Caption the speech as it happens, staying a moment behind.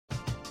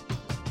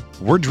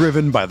We're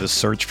driven by the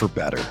search for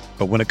better.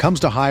 But when it comes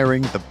to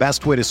hiring, the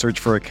best way to search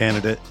for a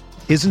candidate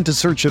isn't to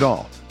search at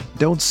all.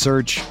 Don't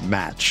search,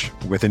 match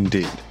with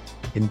Indeed.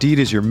 Indeed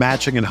is your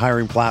matching and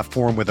hiring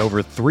platform with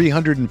over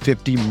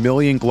 350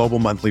 million global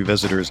monthly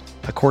visitors,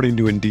 according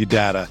to Indeed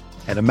data,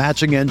 and a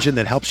matching engine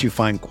that helps you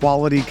find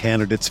quality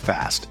candidates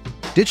fast.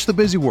 Ditch the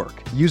busy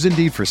work. Use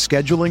Indeed for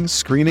scheduling,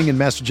 screening, and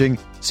messaging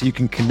so you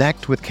can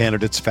connect with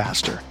candidates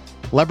faster.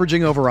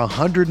 Leveraging over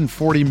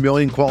 140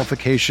 million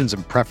qualifications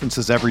and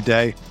preferences every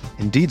day,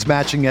 Indeed's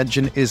matching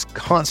engine is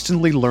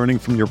constantly learning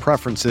from your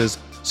preferences,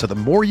 so the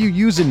more you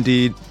use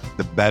Indeed,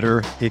 the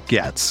better it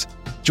gets.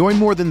 Join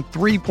more than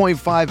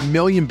 3.5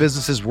 million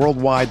businesses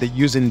worldwide that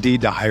use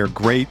Indeed to hire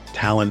great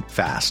talent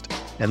fast.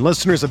 And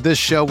listeners of this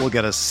show will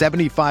get a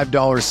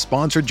 $75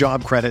 sponsored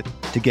job credit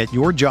to get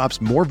your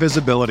jobs more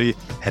visibility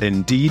at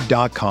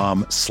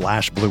Indeed.com/Blue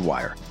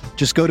Wire.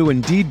 Just go to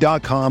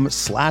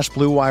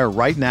Indeed.com/Blue Wire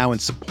right now and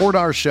support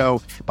our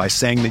show by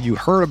saying that you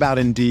heard about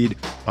Indeed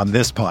on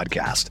this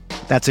podcast.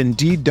 That's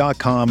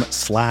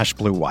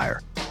Indeed.com/Blue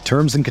Wire.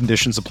 Terms and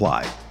conditions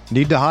apply.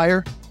 Need to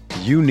hire?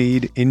 You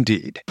need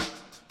Indeed.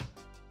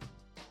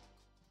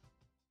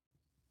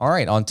 All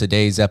right, on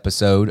today's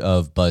episode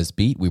of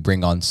BuzzBeat, we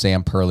bring on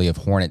Sam Perley of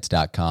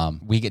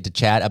Hornets.com. We get to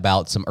chat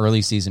about some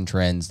early season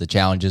trends, the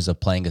challenges of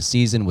playing a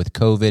season with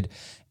COVID,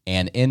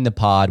 and in the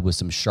pod with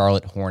some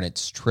Charlotte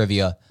Hornets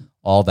trivia.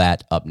 All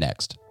that up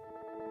next.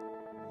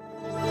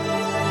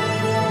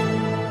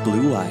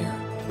 Blue Wire.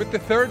 With the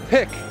third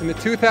pick in the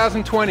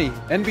 2020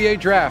 NBA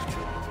Draft,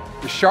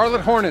 the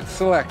Charlotte Hornets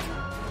select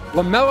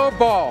LaMelo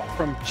Ball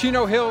from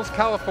Chino Hills,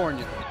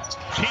 California.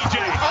 TJ,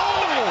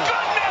 oh my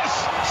goodness!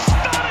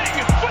 Stunning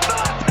with the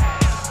left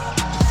pass!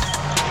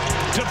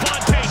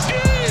 Devontae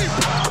deep!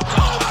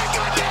 Oh my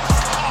goodness!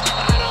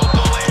 I don't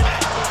believe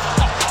it!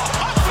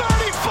 A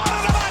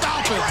 30-footer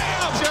to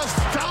Just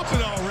stop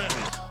it already!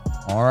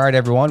 All right,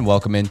 everyone,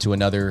 welcome into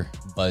another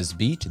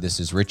BuzzBeat. This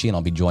is Richie, and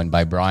I'll be joined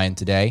by Brian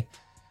today.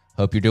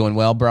 Hope you're doing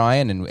well,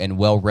 Brian, and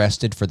well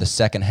rested for the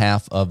second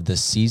half of the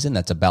season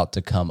that's about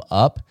to come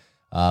up.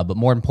 But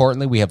more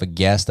importantly, we have a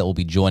guest that will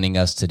be joining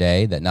us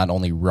today that not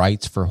only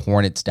writes for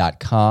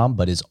Hornets.com,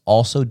 but is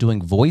also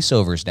doing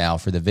voiceovers now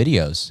for the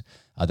videos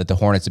that the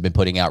Hornets have been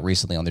putting out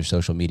recently on their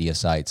social media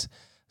sites.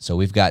 So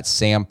we've got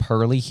Sam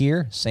Perley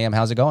here. Sam,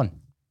 how's it going?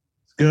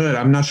 Good.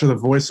 I'm not sure the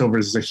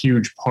voiceovers is a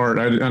huge part.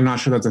 I'm not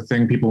sure that's a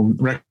thing people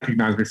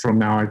recognize me from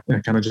now. I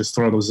kind of just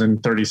throw those in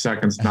 30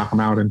 seconds, knock them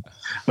out.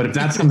 But if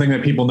that's something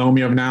that people know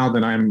me of now,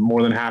 then I'm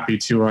more than happy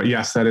to,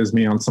 yes, that is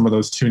me on some of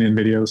those tune-in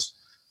videos.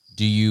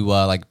 Do you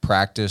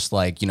practice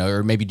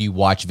or maybe do you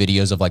watch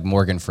videos of like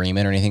Morgan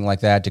Freeman or anything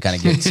like that to kind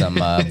of get some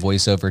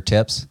voiceover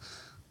tips?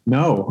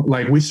 No,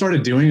 we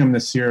started doing them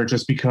this year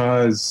just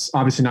because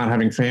obviously not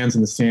having fans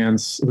in the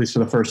stands, at least for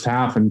the first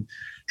half, and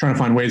trying to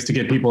find ways to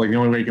get people, the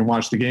only way you can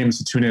watch the game is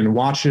to tune in and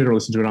watch it or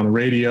listen to it on the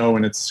radio.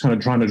 And it's kind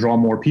of trying to draw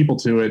more people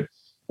to it.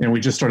 And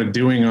we just started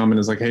doing them and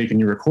it's like, hey, can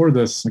you record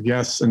this? Like,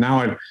 yes. And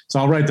now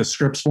I'll write the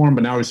scripts for them,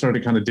 but now we started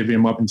to kind of divvy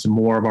them up into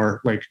more of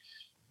our,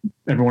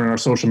 everyone in our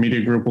social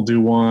media group will do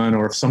one,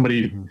 or if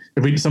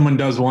someone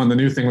does one, the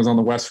new thing was on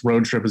the West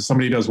road trip is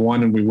somebody does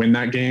one and we win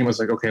that game. It's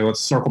like, okay, let's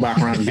circle back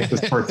around and get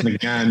this person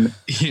again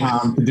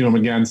to do them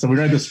again. So we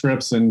write the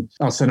scripts and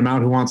I'll send them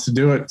out who wants to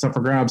do it. It's up for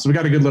grabs. So we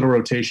got a good little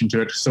rotation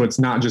to it. So it's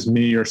not just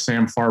me or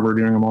Sam Farber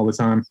doing them all the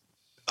time.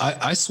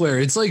 I swear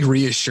it's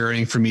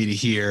reassuring for me to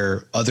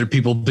hear other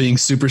people being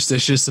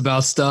superstitious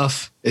about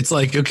stuff. It's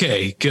like,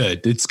 okay,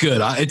 good. It's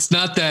good. It's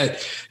not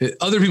that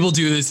other people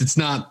do this. It's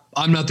not,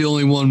 I'm not the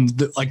only one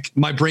that,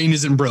 my brain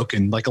isn't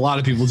broken. Like a lot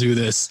of people do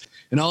this.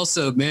 And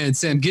also, man,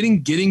 Sam,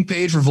 getting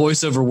paid for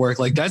voiceover work,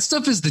 that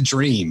stuff is the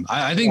dream.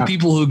 I think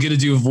people who get to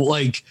do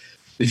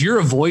if you're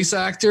a voice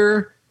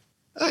actor,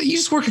 you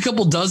just work a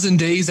couple dozen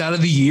days out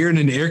of the year in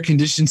an air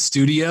conditioned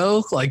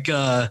studio.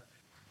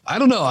 I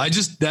don't know. I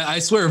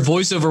swear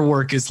voiceover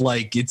work is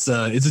it's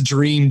a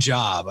dream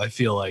job. I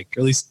feel like, or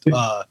at least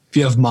if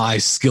you have my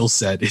skill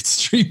set,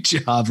 it's a dream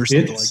job or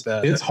something like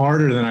that. It's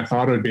harder than I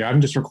thought it would be.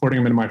 I'm just recording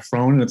them into my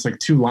phone and it's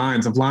 2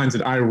 lines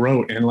that I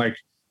wrote. And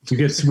you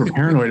get super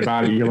paranoid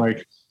about it. You're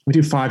we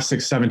do 5,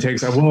 6, 7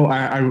 takes.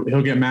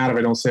 He'll get mad if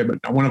I don't say it,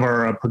 but one of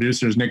our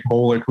producers, Nick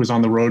Bolick, who's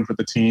on the road with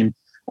the team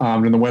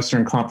in the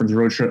Western Conference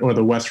road trip or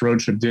the West road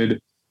trip,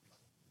 did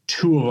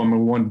 2 of them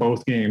and won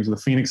both games, the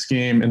Phoenix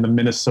game and the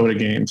Minnesota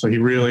game. So he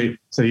really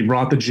said he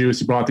brought the juice,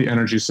 he brought the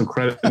energy. So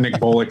credit to Nick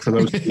Bolick for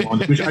those 2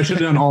 ones, which I should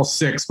have done all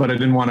 6, but I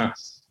didn't want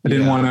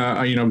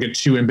to, get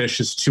too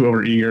ambitious, too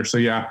over eager. So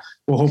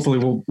hopefully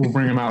we'll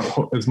bring them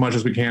out as much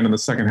as we can in the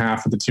second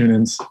half of the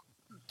tune-ins.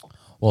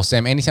 Well,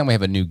 Sam, anytime we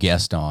have a new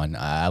guest on,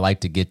 I like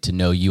to get to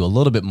know you a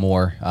little bit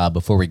more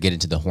before we get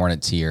into the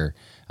Hornets here.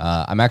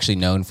 I'm actually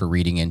known for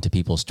reading into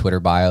people's Twitter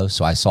bios,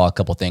 so I saw a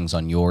couple things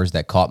on yours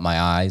that caught my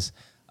eyes.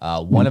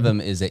 One of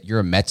them is that you're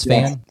a Mets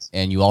fan,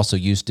 and you also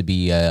used to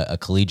be a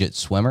collegiate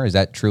swimmer. Is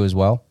that true as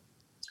well?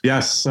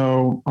 Yes.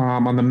 So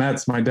on the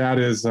Mets, my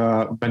dad's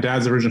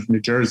originally from New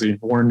Jersey,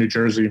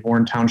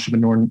 Warren Township in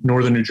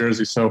northern New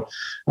Jersey. So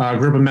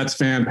grew up a Mets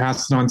fan,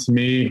 passed it on to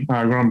me.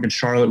 Growing up in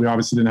Charlotte, we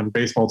obviously didn't have a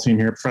baseball team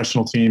here,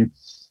 professional team.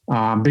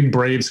 Big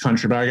Braves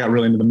country, but I got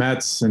really into the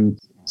Mets and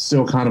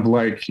still kind of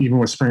like, even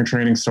with spring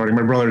training starting,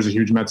 my brother's a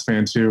huge Mets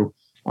fan too.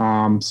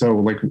 So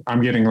like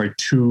I'm getting like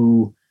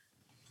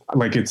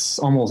like it's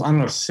almost, I don't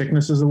know if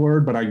sickness is the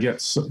word, but I get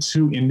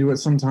too into it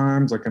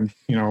sometimes. Like I'm,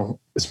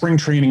 spring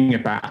training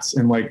at bats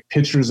and like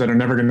pitchers that are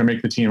never going to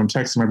make the team. I'm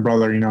texting my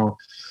brother,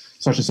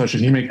 such and such,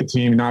 should he make the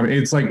team?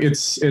 It's like,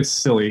 it's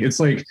silly.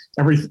 It's like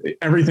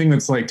everything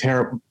that's like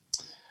terrible.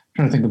 I'm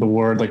trying to think of the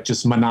word, like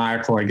just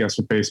maniacal, I guess,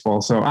 with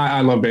baseball. So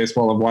I love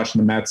baseball. I love watching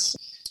the Mets.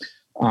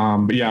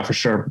 But yeah, for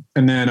sure.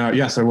 And then,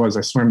 yes,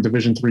 I swam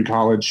Division III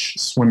college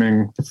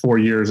swimming for 4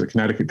 years at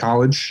Connecticut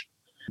College,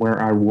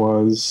 where I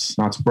was,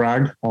 not to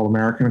brag,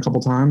 All-American a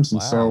couple times.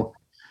 And Wow.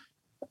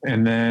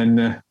 and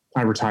then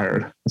I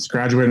retired. I just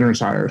graduated and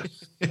retired.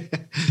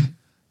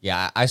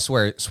 Yeah, I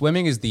swear,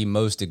 swimming is the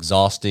most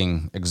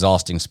exhausting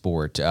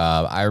sport.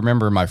 I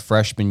remember my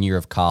freshman year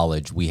of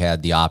college, we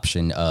had the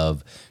option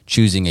of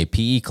choosing a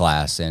PE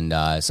class, and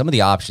some of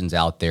the options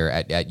out there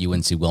at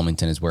UNC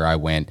Wilmington is where I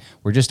went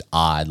were just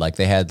odd. Like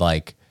they had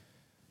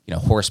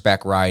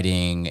horseback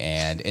riding,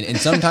 and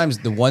sometimes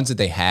the ones that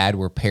they had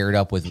were paired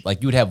up with, like,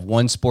 you would have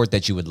one sport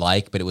that you would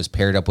like, but it was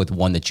paired up with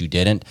one that you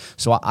didn't.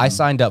 So I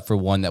signed up for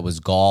one that was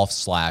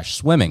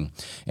golf/swimming.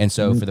 And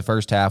so for the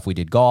first half we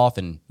did golf,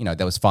 and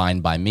that was fine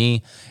by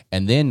me.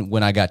 And then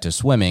when I got to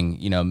swimming,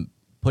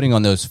 putting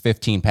on those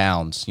 15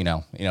 pounds,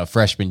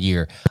 freshman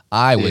year,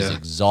 I was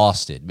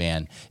exhausted.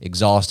 And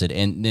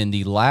then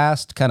the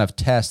last kind of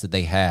test that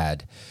they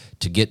had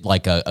to get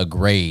like a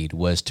grade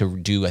was to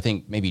do, I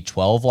think maybe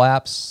 12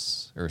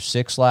 laps or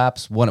 6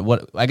 laps.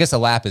 I guess a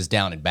lap is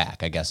down and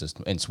back, I guess, is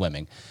in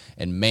swimming.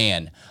 And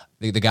man,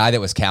 the guy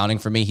that was counting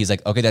for me, he's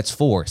like, okay, that's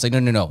 4. It's like,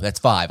 no, that's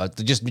 5.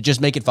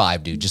 Just make it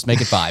 5, dude. Just make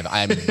it 5.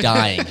 I'm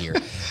dying here.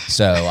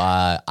 So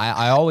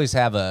I always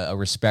have a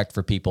respect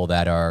for people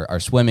that are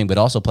swimming, but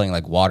also playing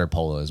like water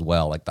polo as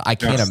well. Like I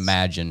can't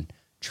imagine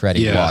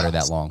treading water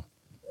that long.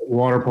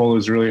 Water polo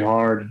is really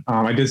hard.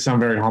 I did sound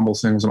very humble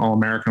saying I was an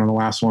All-American on the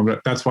last one,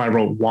 but that's why I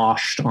wrote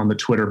washed on the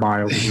Twitter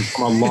bio.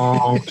 I'm a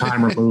long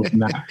time removed from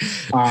that.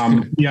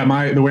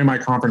 The way my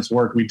conference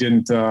worked, we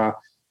didn't, the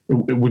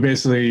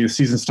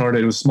season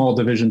started, it was small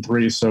Division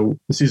III. So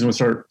the season would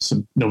start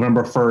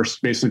November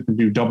 1st, basically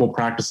do double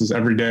practices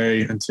every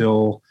day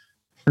until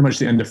pretty much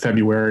the end of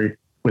February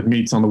with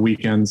meets on the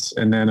weekends.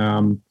 And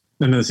then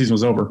the season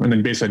was over. And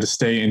then basically I had to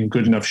stay in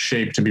good enough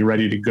shape to be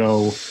ready to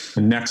go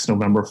the next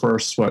November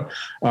 1st.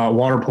 But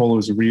water polo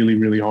is really,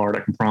 really hard.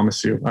 I can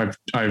promise you.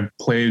 I've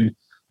played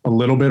a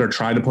little bit or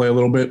tried to play a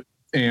little bit,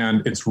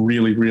 and it's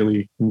really,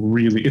 really,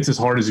 really, it's as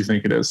hard as you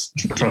think it is.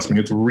 Trust me,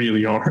 it's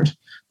really hard.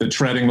 The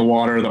treading the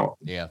water, the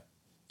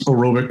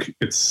aerobic,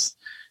 it's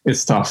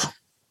tough.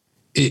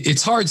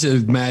 It's hard to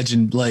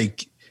imagine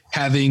like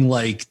having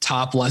like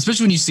top line,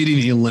 especially when you see it in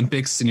the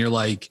Olympics and you're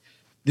like,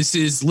 this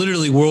is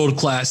literally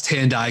world-class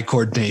hand-eye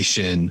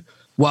coordination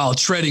while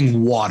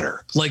treading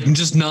water, like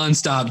just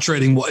nonstop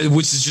treading,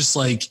 which is just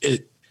like,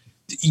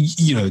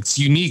 it's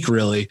unique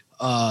really.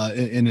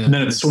 And then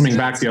it's swimming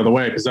back the other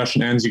way.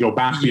 Possession ends, you go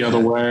back the other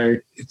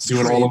way, do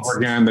it all over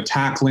again. The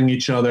tackling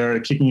each other,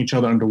 kicking each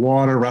other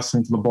underwater,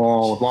 wrestling to the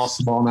ball, lost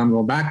the ball, now I'm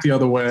going back the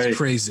other way. It's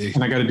crazy.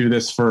 And I got to do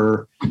this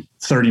for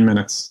 30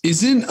 minutes.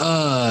 Isn't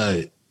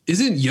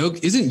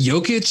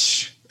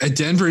Jokic at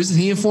Denver? Isn't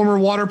he a former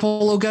water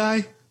polo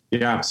guy?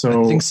 Yeah,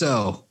 so I think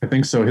so.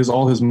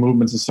 All his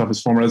movements and stuff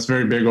is former. That's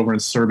very big over in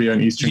Serbia and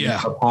Eastern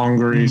Europe,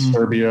 Hungary,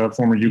 Serbia,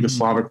 former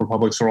Yugoslavic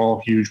republics are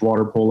all huge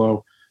water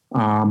polo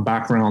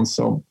backgrounds.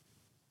 So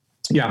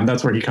yeah,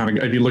 that's where he kind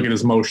of, if you look at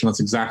his motion, that's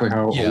exactly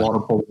how a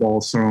water polo ball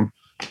is thrown.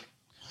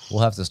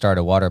 We'll have to start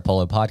a water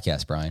polo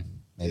podcast, Brian.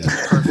 Maybe.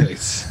 Yeah,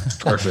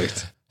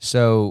 perfect.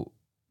 So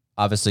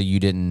obviously you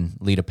didn't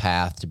lead a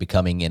path to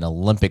becoming an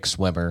Olympic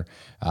swimmer,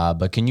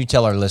 but can you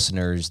tell our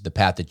listeners the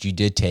path that you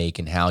did take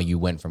and how you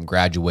went from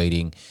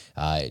graduating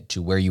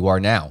to where you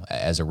are now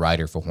as a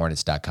writer for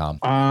Hornets.com?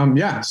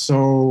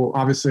 So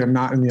obviously I'm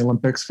not in the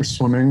Olympics for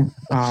swimming.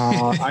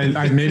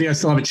 Maybe I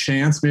still have a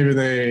chance. Maybe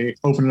they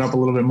open it up a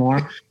little bit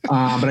more.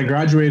 But I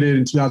graduated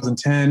in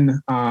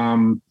 2010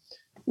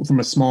 from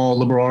a small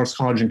liberal arts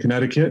college in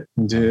Connecticut,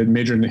 and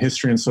majored in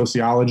history and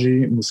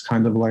sociology. It was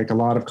kind of like a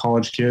lot of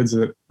college kids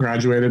that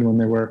graduated when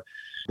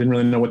didn't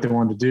really know what they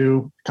wanted to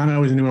do. Kind of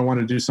always knew I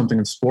wanted to do something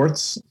in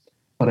sports,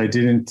 but I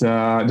didn't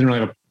really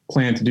have a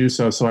plan to do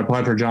so. So I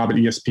applied for a job at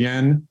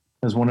ESPN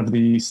as one of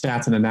the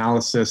stats and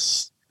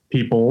analysis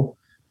people,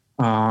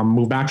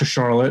 moved back to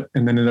Charlotte,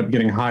 and then ended up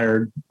getting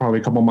hired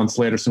probably a couple months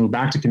later. So moved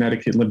back to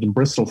Connecticut, lived in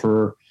Bristol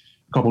for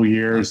couple of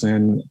years.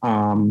 And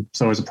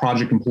so as a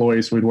project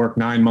employee, so we'd work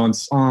 9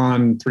 months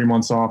on, 3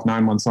 months off,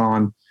 9 months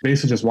on,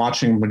 basically just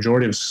watching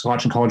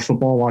college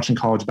football, watching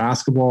college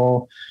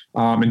basketball,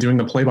 and doing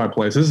the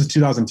play-by-play. So this is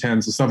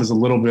 2010. So stuff is a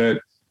little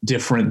bit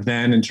different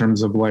then in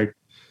terms of like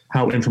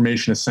how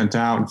information is sent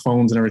out and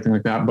phones and everything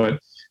like that. But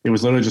it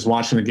was literally just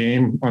watching the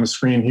game on a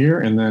screen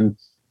here and then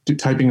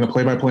typing the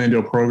play-by-play into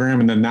a program,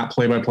 and then that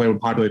play-by-play would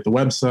populate the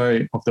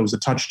website. If there was a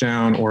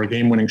touchdown or a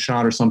game-winning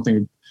shot or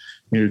something,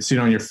 you'd see it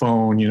on your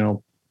phone,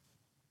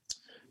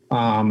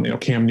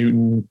 Cam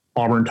Newton,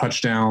 Auburn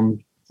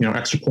touchdown,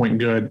 extra point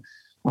good,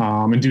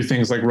 and do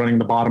things like running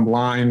the bottom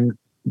line,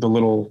 the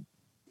little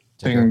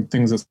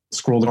things that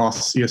scrolled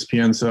across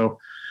ESPN. So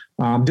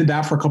did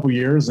that for a couple of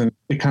years, and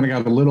it kind of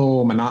got a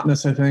little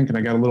monotonous, I think, and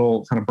I got a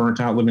little kind of burnt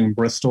out living in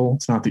Bristol.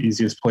 It's not the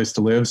easiest place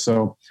to live.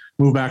 So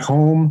moved back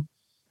home,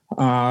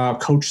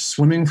 coached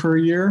swimming for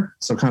a year.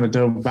 So kind of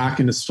dove back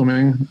into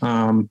swimming.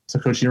 So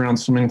coached year-round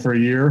swimming for a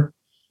year,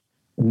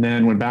 and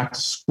then went back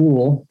to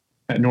school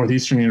at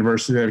Northeastern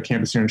University. They have a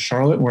campus here in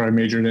Charlotte where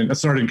I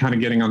started kind of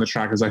getting on the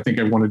track because I think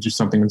I want to do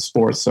something in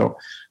sports. So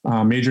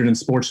majored in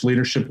sports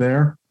leadership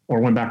there, or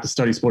went back to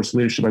study sports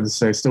leadership, I'd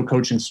say, still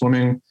coaching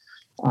swimming.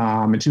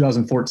 In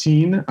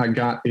 2014, I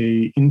got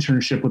a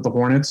internship with the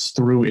Hornets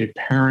through a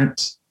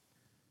parent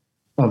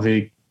of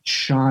a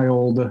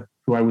child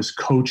who I was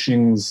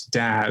coaching's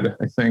dad,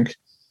 I think,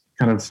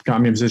 kind of got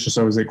me a position.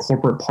 So I was a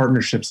corporate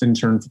partnerships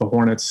intern for the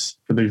Hornets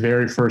for the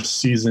very first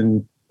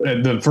season.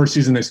 The first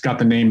season they got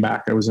the name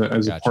back. I was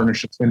a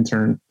partnerships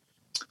intern.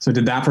 So I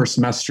did that for a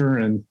semester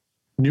and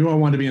knew I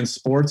wanted to be in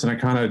sports, and I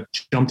kind of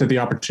jumped at the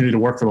opportunity to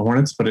work for the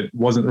Hornets, but it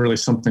wasn't really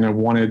something I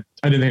wanted.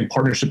 I didn't think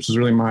partnerships was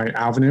really my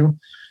avenue.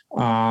 So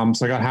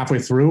I got halfway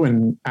through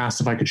and asked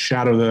if I could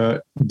shadow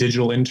the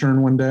digital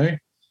intern one day,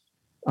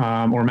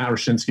 or Matt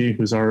Roshinsky,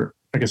 who's our,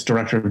 I guess,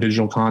 director of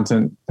digital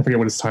content. I forget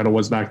what his title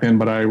was back then,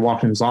 but I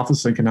walked in his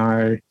office like, can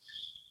I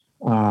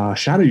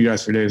shadow you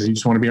guys for days? You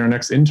just want to be our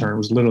next intern? It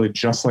was literally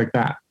just like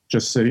that.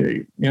 Just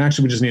say,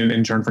 actually, we just need an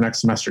intern for next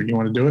semester. You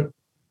want to do it?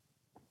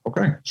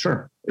 Okay,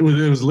 sure. It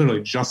was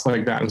literally just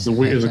like that. It was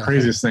the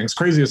craziest thing. It's the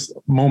craziest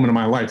moment of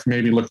my life,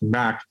 maybe looking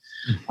back.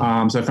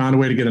 So I found a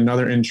way to get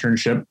another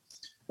internship.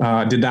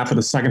 Did that for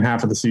the second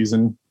half of the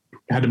season.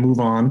 Had to move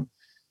on.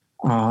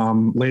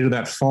 Later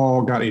that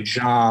fall, got a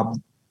job.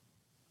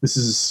 This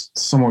is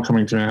somewhat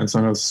coming to an end, so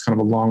I know this is kind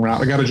of a long route.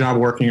 I got a job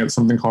working at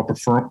something called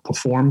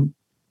Perform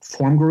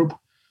Group,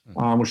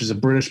 which is a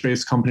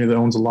British-based company that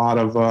owns a lot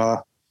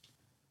of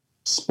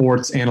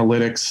sports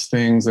analytics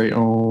things. They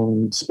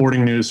own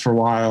Sporting News for a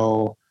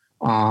while.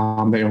 They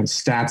own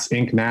Stats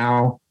Inc.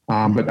 now.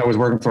 But I was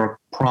working for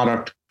a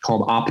product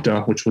called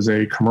Opta, which was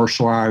a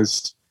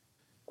commercialized,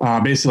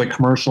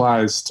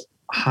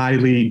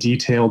 highly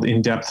detailed,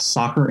 in-depth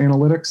soccer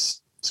analytics.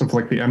 So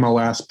for like the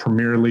MLS,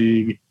 Premier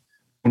League,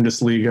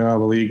 Bundesliga,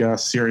 La Liga,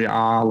 Serie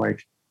A,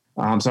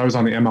 so I was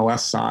on the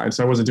MLS side.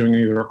 So I wasn't doing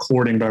any of the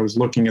recording, but I was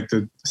looking at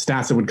the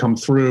stats that would come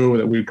through,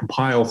 that we would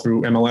compile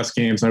through MLS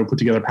games. And I would put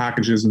together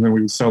packages, and then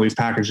we would sell these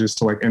packages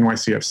to like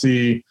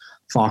NYCFC,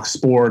 Fox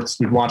Sports.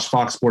 We'd watch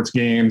Fox Sports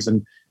games,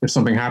 and if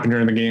something happened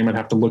during the game, I'd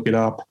have to look it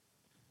up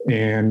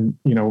and,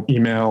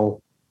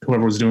 email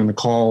whoever was doing the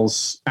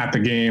calls at the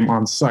game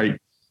on site.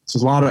 So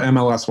there's a lot of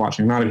MLS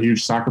watching. Not a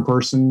huge soccer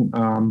person.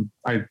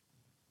 I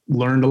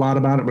learned a lot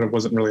about it, but I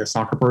wasn't really a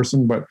soccer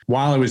person. But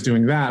while I was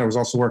doing that, I was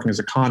also working as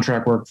a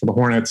contract worker for the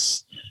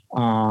Hornets,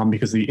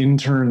 because the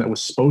intern that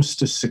was supposed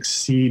to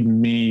succeed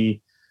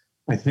me,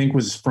 I think,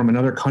 was from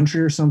another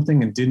country or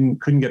something and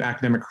couldn't get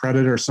academic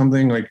credit or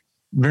something. Like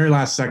very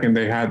last second,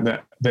 they had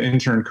that the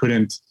intern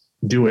couldn't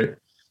do it.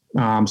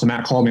 So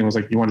Matt called me and was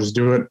like, "You want to just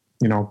do it?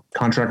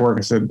 Contract work?"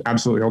 I said,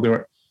 "Absolutely, I'll do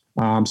it."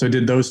 So I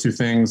did those two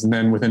things, and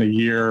then within a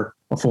year,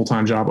 a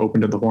full-time job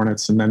opened at the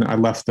Hornets, and then I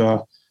left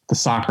the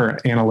soccer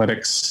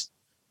analytics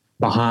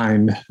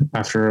behind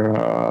after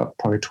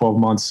probably 12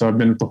 months. So I've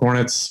been with the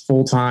Hornets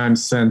full-time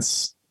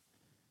since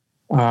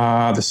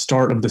the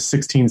start of the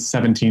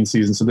 16-17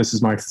 season. So this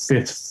is my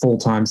 5th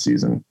full-time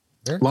season.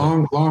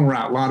 Long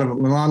route, a lot of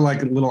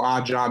like little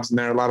odd jobs in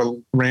there, a lot of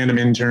random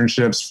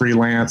internships,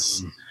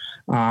 freelance.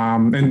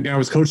 And I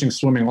was coaching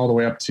swimming all the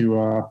way up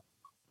to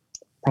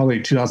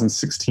probably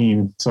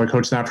 2016. So I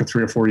coached that for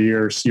 3 or 4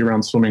 years,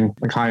 year-round swimming,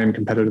 like high-end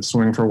competitive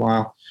swimming for a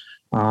while.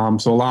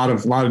 So a lot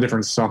of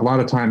different stuff, a lot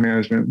of time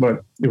management,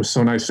 but it was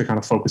so nice to kind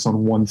of focus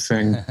on one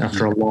thing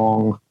after a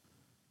lot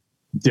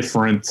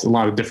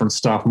of different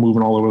stuff,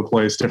 moving all over the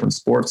place, different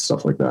sports,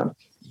 stuff like that.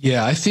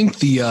 Yeah, I think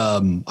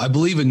I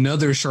believe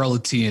another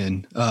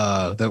Charlottean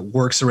that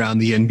works around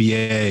the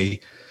NBA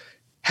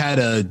had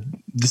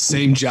the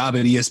same job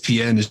at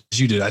ESPN as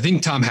you did. I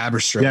think Tom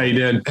Haberstroh. Yeah, he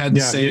did. Had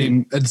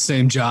the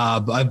same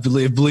job. I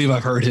believe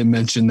I've heard him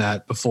mention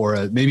that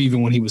before. Maybe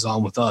even when he was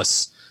on with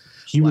us.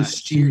 He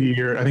was 2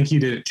 years. I think he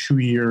did it 2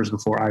 years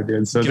before I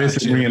did. So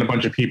basically me and a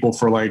bunch of people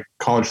for like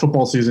college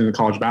football season and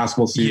college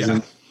basketball season.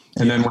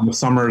 Yeah. And then when the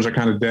summers are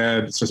kind of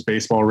dead, it's just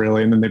baseball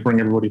really. And then they bring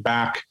everybody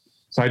back.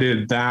 So I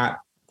did that,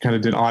 kind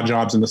of did odd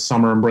jobs in the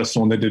summer in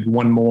Bristol, and they did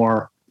one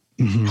more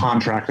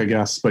contract, I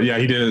guess. But yeah,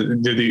 he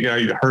did.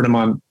 I heard him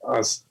on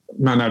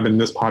not in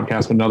this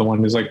podcast, but another one.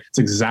 He was like, it's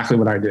exactly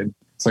what I did.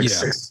 It's like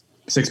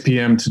 6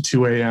 p.m. to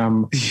 2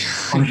 a.m.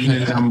 punching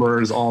in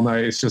numbers all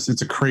night.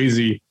 It's a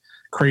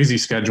crazy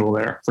schedule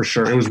there for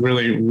sure. It was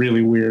really,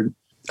 really weird.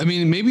 I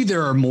mean, maybe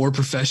there are more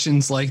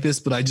professions like this,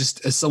 but I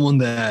just, as someone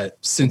that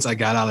since I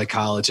got out of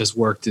college has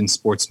worked in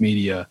sports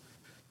media,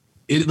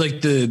 it like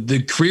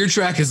the career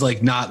track is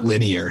like not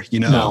linear, you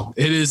know. No.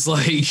 It is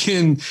like,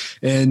 and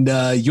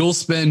you'll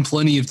spend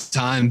plenty of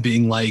time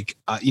being like,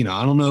 you know,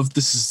 I don't know if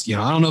this is, you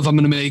know, I don't know if I'm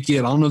going to make it.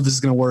 I don't know if this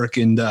is going to work.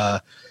 And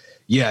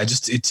yeah,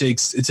 just it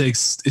takes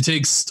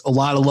a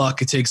lot of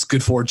luck. It takes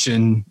good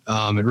fortune.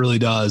 It really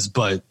does,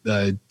 but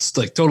it's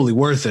like totally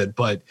worth it.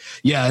 But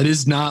yeah, it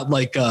is not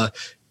like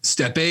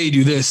step A,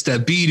 do this,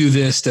 step B, do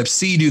this, step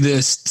C, do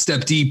this,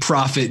 step D,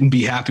 profit and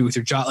be happy with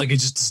your job. Like it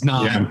just does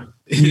not. Yeah.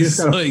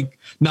 It's like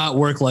not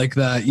work like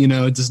that. You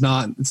know, it does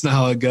not. It's not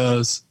how it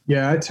goes.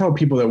 Yeah, I tell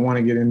people that want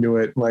to get into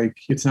it, like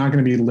it's not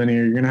going to be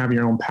linear. You're going to have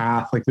your own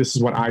path. Like this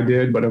is what I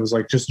did, but it was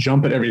like just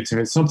jump at everything.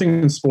 If it's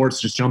something in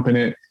sports, just jump in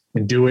it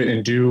and do it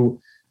and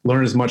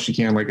learn as much as you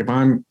can. Like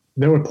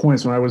there were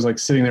points when I was like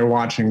sitting there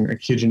watching, I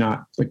kid you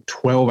not, like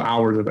 12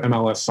 hours of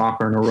MLS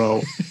soccer in a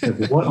row.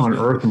 Like, what on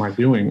earth am I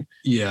doing?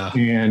 Yeah.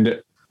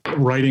 And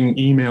writing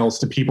emails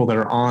to people that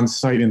are on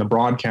site in the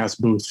broadcast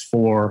booth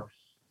for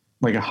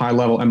like a high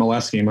level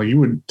MLS game. Like you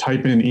would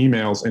type in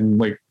emails and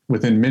like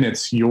within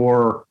minutes,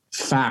 your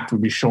fact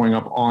would be showing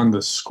up on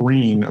the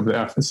screen of the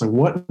F. It's like,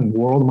 what in the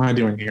world am I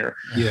doing here?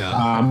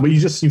 Yeah. But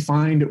you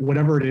find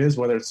whatever it is,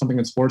 whether it's something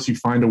in sports, you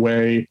find a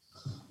way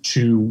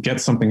to get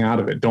something out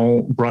of it.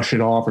 Don't brush it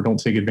off or don't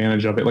take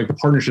advantage of it. Like the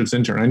partnerships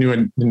intern, I knew I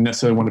didn't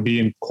necessarily want to be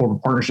in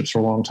corporate partnerships for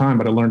a long time,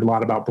 but I learned a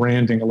lot about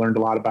branding. I learned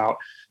a lot about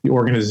the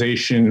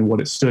organization and what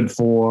it stood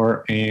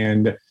for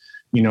and,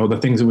 you know, the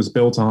things it was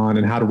built on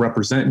and how to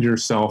represent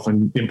yourself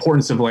and the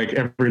importance of like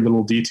every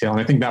little detail. And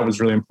I think that was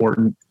really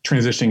important,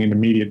 transitioning into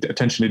media,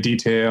 attention to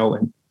detail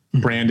and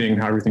branding,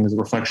 how everything is a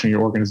reflection of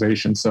your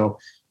organization. So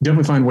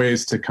definitely find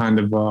ways to kind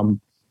of,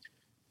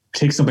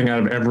 take something out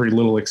of every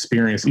little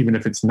experience, even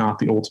if it's not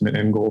the ultimate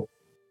end goal.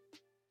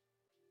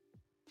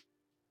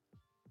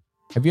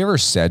 Have you ever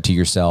said to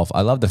yourself, I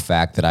love the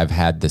fact that I've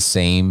had the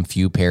same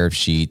few pair of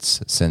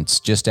sheets since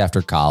just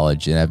after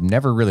college, and I've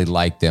never really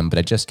liked them, but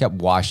I just kept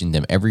washing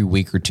them every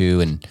week or two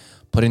and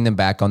putting them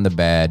back on the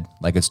bed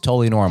like it's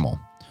totally normal.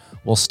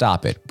 Well,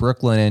 stop it.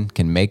 Brooklinen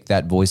can make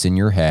that voice in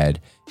your head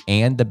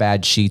and the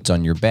bad sheets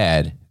on your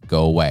bed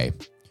go away.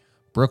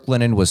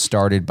 Brooklinen was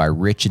started by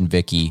Rich and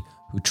Vicky,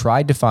 who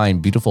tried to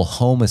find beautiful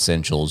home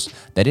essentials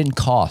that didn't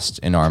cost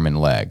an arm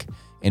and leg.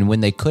 And when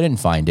they couldn't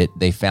find it,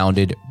 they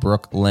founded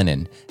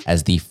Brooklinen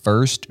as the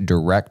first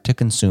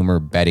direct-to-consumer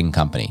bedding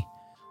company.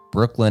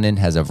 Brooklinen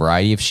has a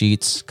variety of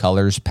sheets,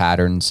 colors,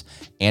 patterns,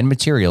 and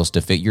materials to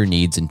fit your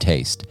needs and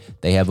taste.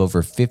 They have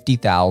over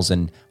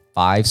 50,000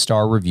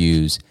 five-star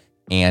reviews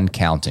and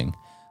counting.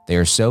 They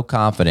are so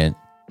confident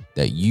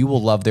that you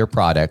will love their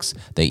products.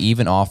 They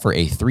even offer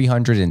a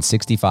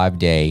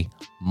 365-day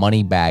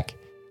money-back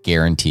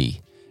guarantee.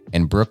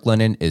 And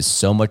Brooklinen is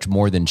so much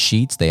more than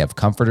sheets. They have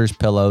comforters,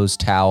 pillows,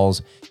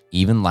 towels,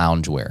 even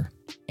loungewear,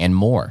 and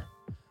more.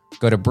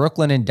 Go to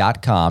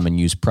brooklinen.com and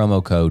use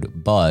promo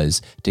code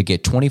BUZZ to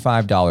get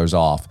 $25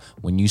 off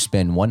when you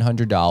spend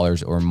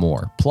 $100 or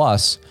more,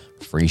 plus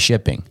free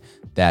shipping.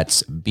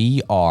 That's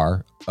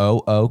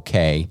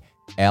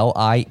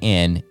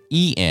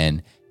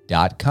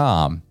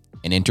BROOKLINEN.com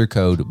and enter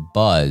code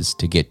BUZZ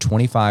to get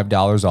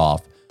 $25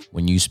 off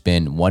when you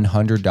spend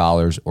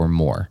 $100 or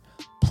more,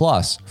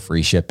 plus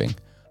free shipping.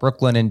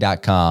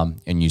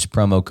 brooklinen.com and use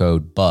promo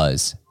code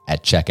BUZZ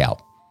at checkout.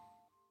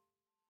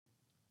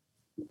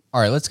 All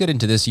right, let's get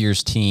into this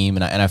year's team.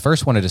 And I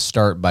first wanted to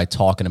start by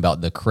talking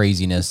about the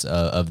craziness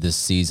of this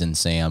season,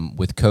 Sam.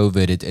 With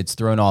COVID, it's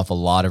thrown off a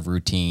lot of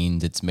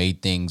routines. It's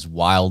made things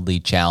wildly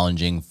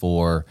challenging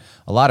for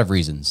a lot of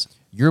reasons.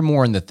 You're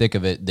more in the thick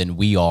of it than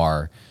we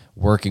are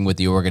working with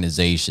the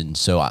organization.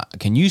 So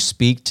can you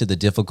speak to the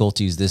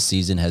difficulties this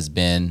season has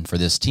been for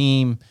this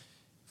team,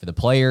 for the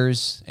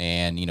players,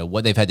 and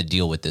what they've had to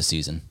deal with this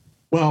season?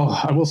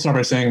 Well, I will start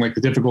by saying like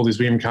the difficulties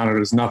we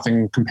encountered is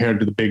nothing compared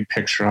to the big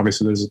picture.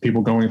 Obviously, there's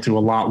people going through a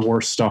lot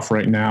worse stuff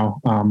right now.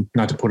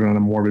 Not to put it on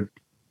a morbid,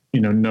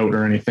 note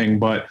or anything,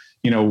 but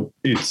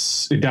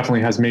it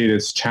definitely has made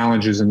its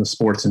challenges in the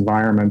sports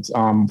environment.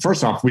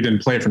 First off, we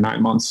didn't play for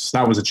 9 months.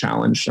 That was a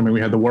challenge. I mean,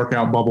 we had the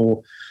workout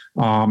bubble,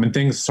 and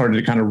things started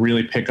to kind of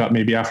really pick up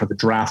maybe after the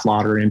draft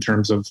lottery in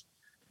terms of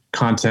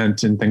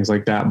content and things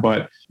like that.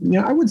 But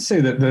I would say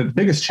that the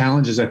biggest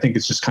challenge is, I think,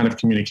 it's just kind of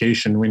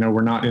communication. We know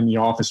we're not in the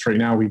office right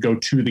now. We go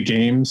to the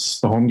games,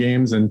 the home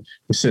games, and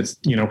we sit,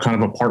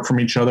 kind of apart from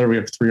each other. We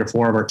have 3 or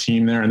 4 of our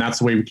team there, and that's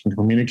the way we can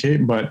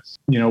communicate. But,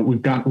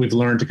 we've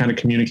learned to kind of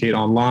communicate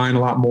online a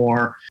lot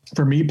more.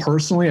 For me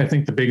personally, I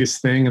think the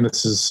biggest thing, and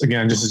this is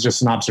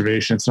just an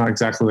observation. It's not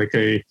exactly like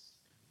a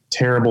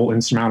terrible,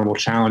 insurmountable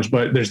challenge,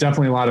 but there's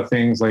definitely a lot of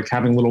things like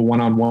having little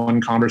one-on-one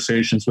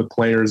conversations with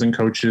players and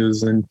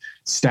coaches and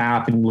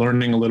staff and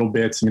learning a little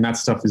bit. I mean, that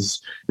stuff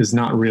is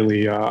not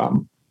really,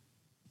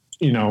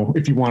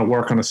 if you want to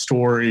work on a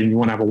story and you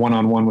want to have a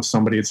one-on-one with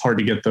somebody, it's hard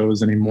to get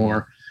those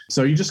anymore.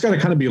 So you just got to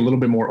kind of be a little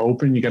bit more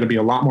open. You got to be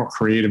a lot more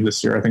creative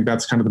this year. I think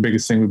that's kind of the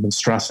biggest thing we've been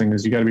stressing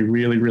is you got to be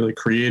really, really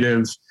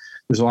creative.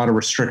 There's a lot of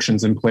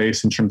restrictions in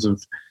place in terms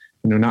of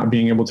not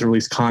being able to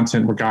release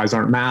content where guys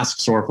aren't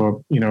masks,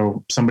 or if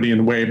somebody in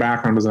the way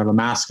background doesn't have a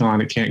mask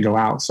on, it can't go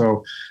out.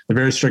 So they're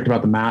very strict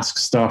about the mask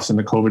stuffs and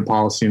the COVID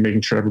policy and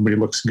making sure everybody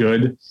looks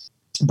good.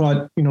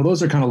 But,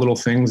 those are kind of little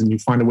things, and you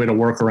find a way to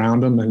work around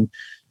them. And,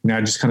 I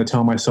just kind of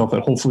tell myself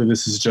that hopefully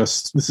this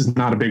is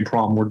not a big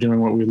problem. We're doing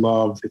what we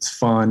love. It's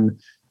fun.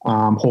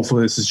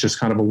 Hopefully this is just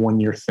kind of a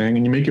 1-year thing,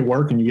 and you make it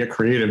work and you get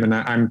creative. And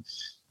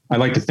I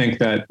like to think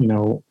that,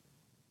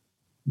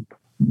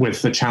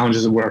 with the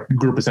challenges that our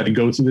group has had to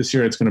go through this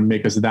year, it's going to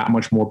make us that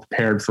much more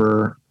prepared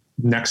for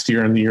next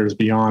year and the years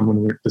beyond,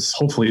 when this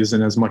hopefully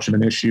isn't as much of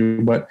an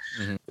issue. But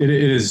it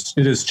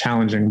is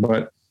challenging,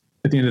 but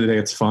at the end of the day,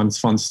 it's fun. It's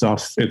fun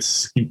stuff.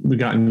 We've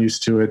gotten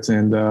used to it.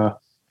 And,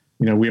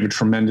 we have a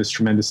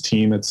tremendous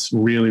team that's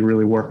really,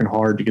 really working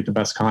hard to get the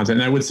best content.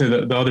 And I would say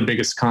that the other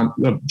biggest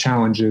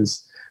challenge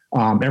is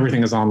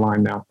everything is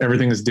online now.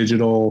 Everything is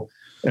digital.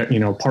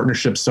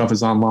 Partnership stuff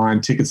is online,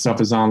 ticket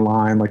stuff is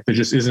online. Like, there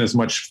just isn't as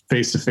much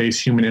face-to-face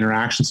human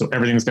interaction. So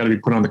everything's got to be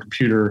put on the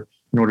computer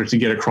in order to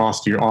get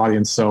across to your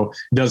audience. So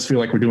it does feel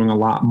like we're doing a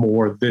lot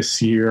more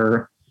this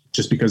year,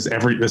 just because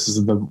this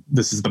is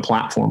the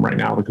platform right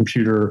now, the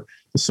computer,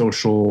 the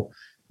social,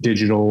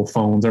 digital,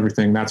 phones,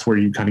 everything. That's where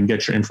you kind of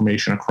get your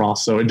information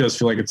across. So it does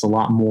feel like it's a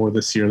lot more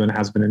this year than it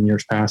has been in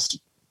years past.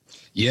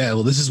 Yeah,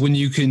 well, this is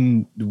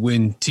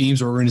when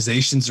teams or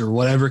organizations or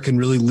whatever can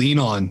really lean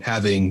on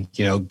having,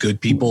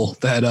 good people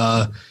that,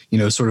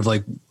 sort of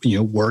like,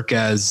 work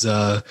as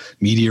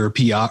media or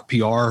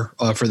PR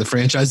for the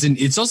franchise. And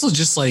it's also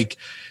just like,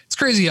 it's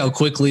crazy how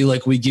quickly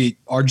like we get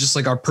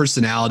our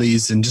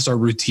personalities and just our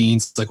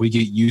routines, like we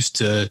get used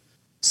to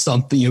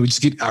something,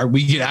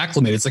 we get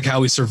acclimated. It's like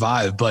how we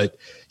survive. But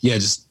yeah,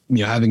 just,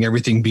 having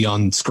everything be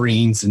on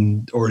screens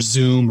or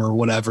Zoom or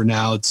whatever.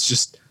 Now it's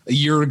just, a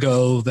year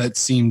ago that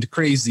seemed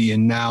crazy,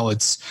 and now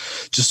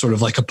it's just sort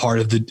of like a part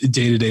of the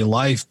day-to-day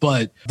life.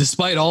 But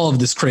despite all of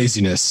this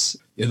craziness,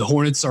 the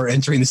Hornets are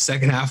entering the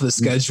second half of the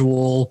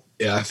schedule.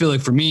 Yeah, I feel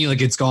like for me,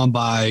 like it's gone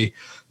by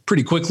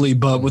pretty quickly,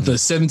 but with a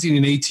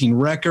 17-18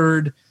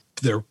 record,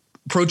 they're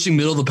approaching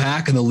middle of the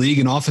pack in the league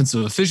in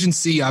offensive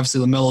efficiency. Obviously,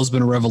 LaMelo's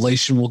been a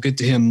revelation. We'll get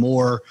to him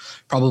more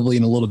probably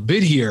in a little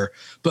bit here,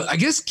 but I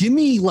guess give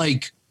me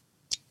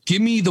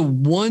the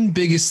one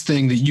biggest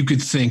thing that you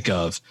could think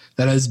of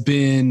that has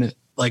been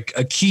like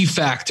a key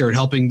factor in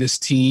helping this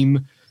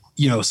team,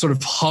 sort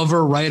of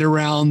hover right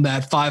around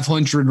that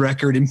 500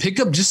 record and pick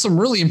up just some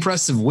really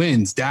impressive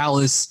wins.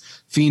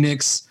 Dallas,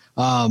 Phoenix.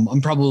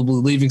 I'm probably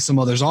leaving some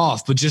others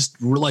off, but just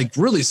like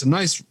really some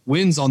nice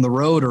wins on the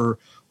road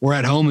or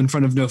at home in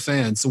front of no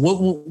fans. So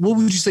what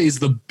would you say is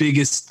the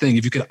biggest thing,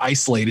 if you could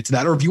isolate it to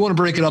that, or if you want to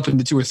break it up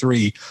into 2 or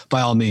 3, by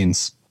all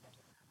means?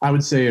 I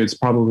would say it's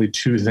probably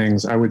 2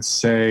 things. I would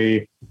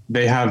say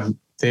they have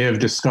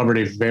discovered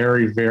a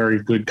very,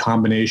 very good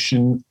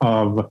combination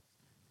of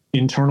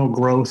internal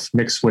growth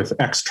mixed with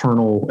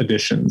external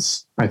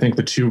additions. I think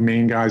the 2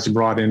 main guys who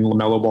brought in,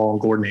 LaMelo Ball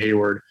and Gordon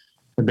Hayward,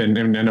 have been,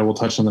 and I know we'll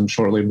touch on them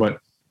shortly,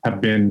 but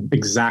have been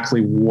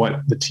exactly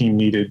what the team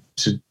needed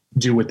to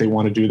do what they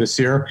want to do this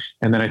year.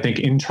 And then I think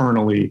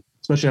internally,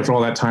 especially after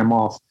all that time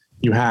off,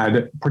 you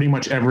had pretty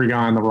much every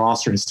guy on the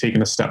roster has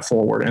taken a step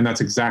forward. And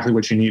that's exactly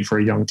what you need for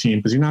a young team,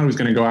 because you're not always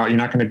going to go out. You're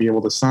not going to be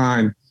able to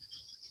sign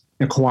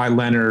a Kawhi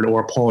Leonard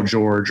or a Paul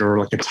George or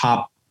like a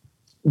top,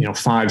 5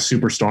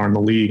 superstar in the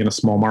league in a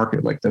small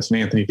market like this, and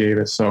Anthony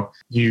Davis. So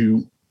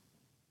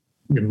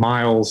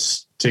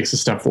Miles takes a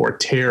step forward.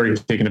 Terry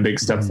has taken a big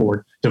step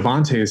forward.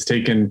 Devontae has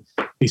taken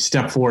a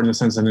step forward in the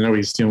sense that I know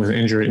he's dealing with an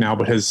injury right now,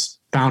 but has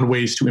found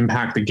ways to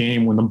impact the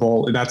game when the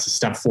ball, that's a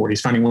step forward.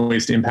 He's finding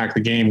ways to impact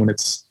the game when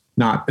it's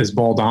not as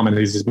ball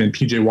dominant as has been.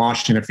 PJ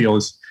Washington, I feel,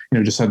 is,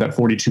 just had that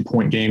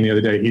 42-point game the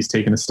other day. He's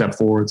taken a step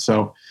forward.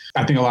 So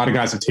I think a lot of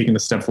guys have taken a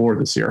step forward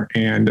this year,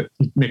 and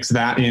mix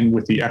that in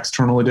with the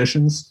external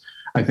additions,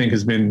 I think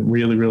has been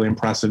really, really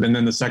impressive. And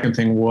then the second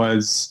thing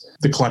was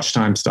the clutch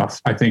time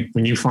stuff. I think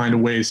when you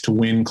find ways to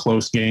win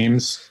close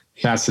games,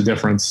 that's the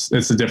difference.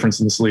 It's the difference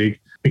in this league,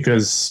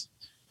 because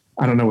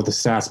I don't know what the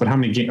stats, but how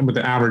many games with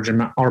the average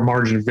or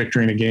margin of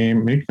victory in a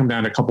game, maybe come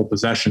down to a couple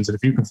possessions. And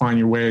if you can find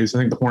your ways, I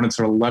think the Hornets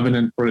are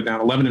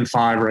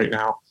 11-5 right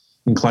now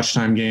in clutch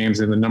time games,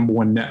 and the number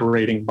 1 net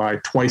rating by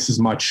twice as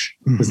much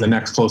as the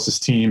next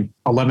closest team.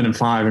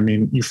 11-5. I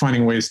mean, you're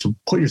finding ways to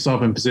put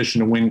yourself in position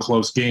to win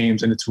close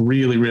games, and it's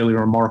really, really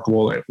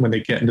remarkable when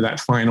they get into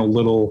that final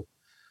little.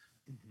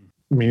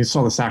 I mean, you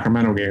saw the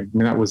Sacramento game. I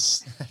mean, that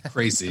was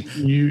crazy.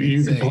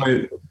 You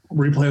can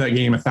replay that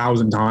game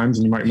 1,000 times,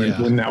 and you might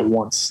win that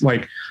once.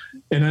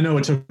 And I know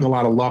it took a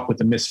lot of luck with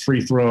the missed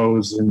free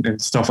throws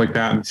and stuff like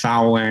that, and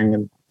fouling,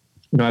 and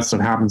that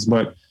stuff happens.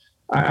 But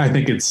I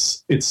think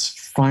it's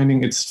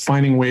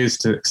finding ways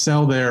to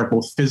excel there,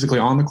 both physically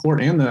on the court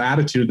and the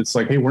attitude that's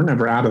like, hey, we're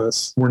never out of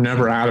this. We're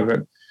never out of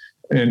it.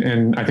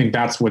 And I think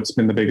that's what's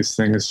been the biggest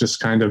thing, is just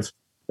kind of,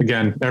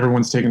 again,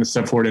 everyone's taking a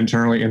step forward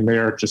internally, and they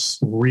are just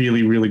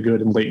really, really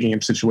good in late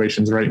game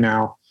situations right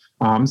now.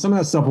 Some of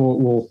that stuff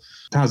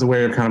has a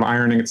way of kind of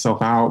ironing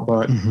itself out,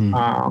 but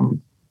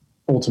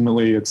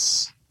ultimately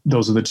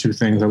those are the 2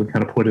 things I would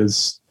kind of put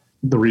as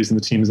the reason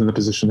the team's in the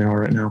position they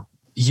are right now.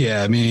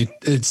 Yeah, I mean,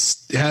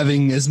 it's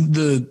having as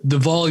the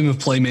volume of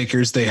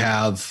playmakers they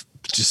have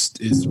just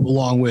is,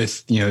 along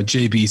with,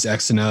 JB's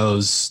X and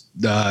O's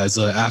as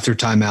a after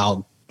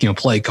timeout,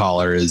 play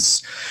caller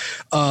is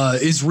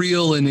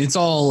real. And it's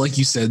all, like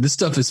you said, this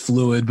stuff is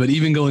fluid, but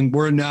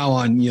we're now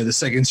on, the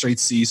second straight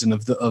season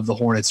of the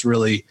Hornets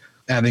really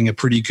having a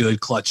pretty good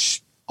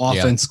clutch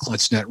offense,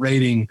 clutch net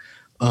rating.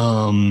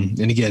 And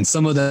again,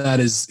 some of that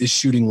is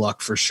shooting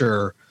luck for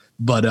sure.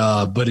 But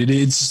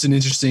it's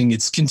just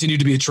it's continued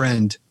to be a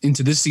trend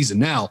into this season.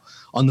 Now,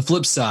 on the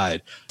flip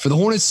side, for the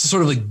Hornets to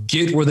sort of like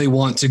get where they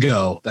want to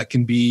go, that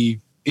can be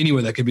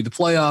anywhere. That could be the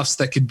playoffs.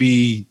 That could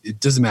be,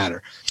 it doesn't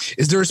matter.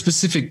 Is there a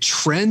specific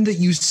trend that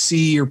you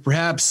see, or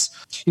perhaps,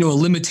 a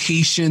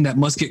limitation that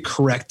must get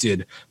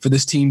corrected for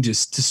this team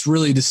just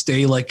really to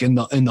stay like in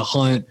the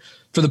hunt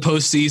for the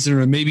postseason,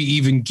 or maybe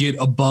even get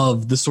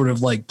above the sort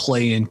of like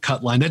play in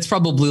cut line? That's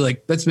probably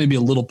that's maybe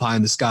a little pie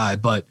in the sky,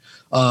 but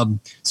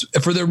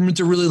for them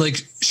to really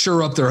like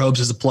shore up their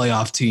hopes as a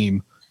playoff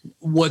team,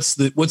 what's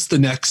the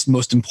next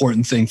most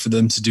important thing for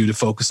them to do to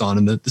focus on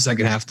in the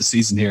second half of the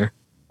season here?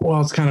 Well,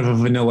 it's kind of a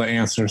vanilla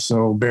answer,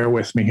 so bear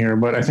with me here.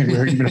 But I think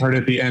we even heard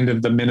at the end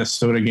of the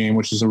Minnesota game,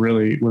 which was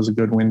a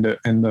good win to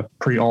end the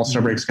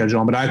pre-All-Star break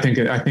schedule. But I think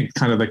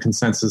kind of the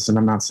consensus, and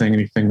I'm not saying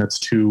anything that's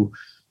too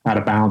out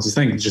of bounds, I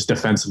think just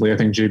defensively, I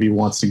think JB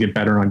wants to get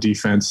better on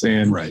defense,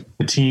 and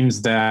the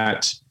teams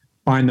that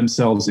find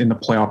themselves in the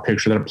playoff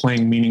picture that are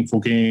playing meaningful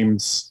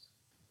games.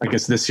 I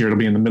guess this year it'll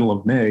be in the middle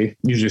of May.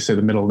 Usually say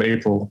the middle of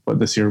April, but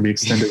this year will be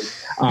extended.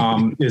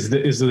 Is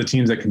the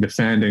teams that can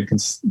defend and can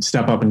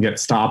step up and get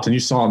stops. And you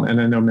saw,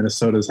 and I know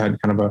Minnesota's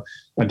had kind of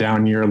a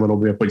down year a little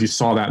bit, but you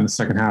saw that in the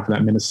second half of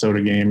that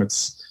Minnesota game.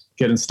 It's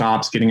getting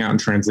stops, getting out in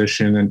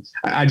transition. And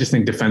I just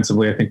think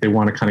defensively, I think they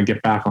want to kind of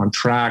get back on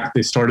track.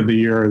 They started the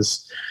year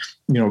as,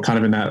 kind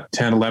of in that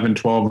 10, 11,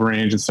 12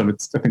 range. And so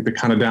I think they're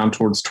kind of down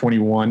towards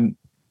 21.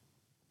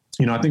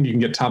 I think you can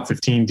get top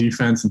 15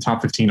 defense and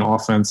top 15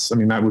 offense. I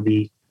mean, that would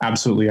be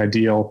absolutely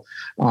ideal.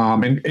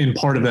 And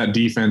part of that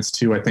defense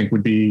too, I think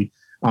would be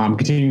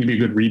continuing to be a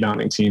good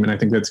rebounding team. And I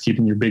think that's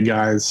keeping your big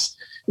guys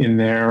in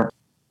there.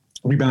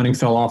 Rebounding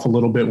fell off a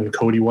little bit when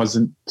Cody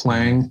wasn't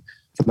playing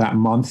for that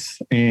month.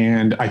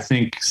 And I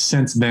think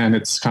since then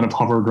it's kind of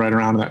hovered right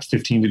around that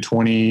 15 to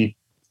 20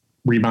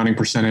 rebounding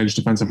percentage,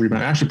 defensive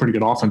rebound, actually pretty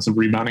good offensive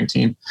rebounding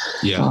team.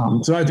 Yeah.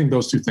 So I think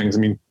those two things, I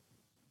mean,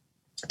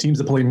 teams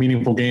that play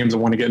meaningful games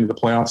and want to get into the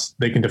playoffs,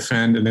 they can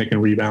defend and they can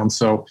rebound.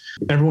 So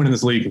everyone in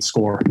this league can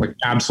score. Like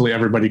absolutely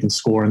everybody can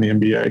score in the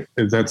NBA.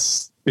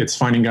 It's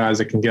finding guys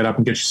that can get up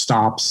and get you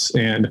stops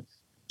and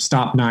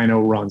stop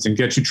 9-0 runs and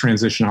get you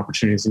transition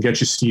opportunities and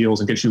get you steals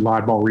and get you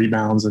live ball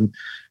rebounds. And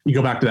you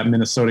go back to that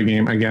Minnesota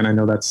game. Again, I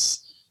know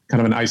that's kind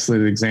of an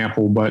isolated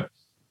example, but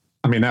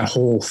I mean, that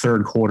whole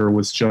third quarter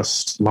was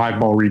just live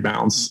ball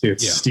rebounds.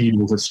 It's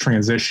steals, it's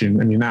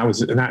transition. I mean,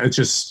 it's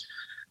just,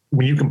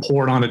 when you can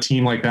pour it on a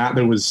team like that,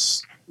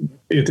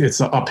 it's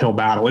an uphill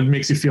battle. It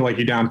makes you feel like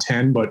you're down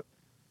 10, but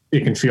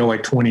it can feel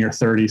like 20 or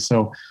 30.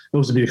 So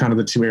those would be kind of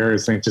the two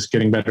areas, I think, just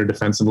getting better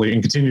defensively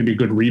and continue to be a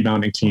good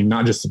rebounding team,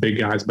 not just the big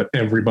guys, but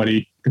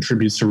everybody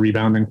contributes to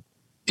rebounding.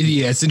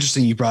 Yeah, it's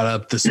interesting you brought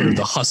up the sort of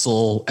the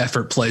hustle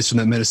effort plays from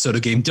that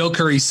Minnesota game. Del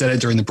Curry said it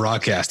during the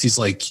broadcast. He's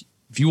like,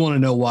 if you want to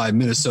know why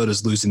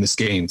Minnesota's losing this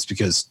game, it's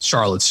because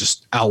Charlotte's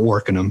just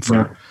outworking them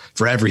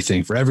for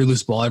everything, for every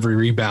loose ball, every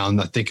rebound.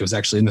 I think it was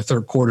actually in the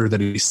third quarter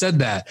that he said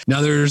that.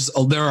 Now there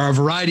are a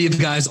variety of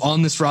guys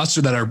on this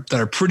roster that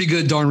are pretty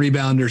good darn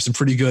rebounders and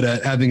pretty good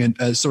at having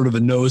a sort of a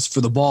nose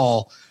for the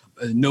ball.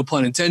 No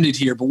pun intended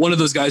here, but one of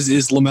those guys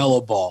is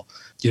LaMelo Ball.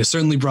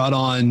 Certainly brought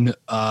on,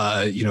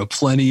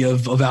 plenty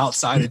of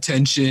outside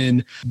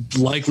attention,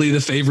 likely the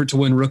favorite to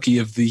win Rookie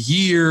of the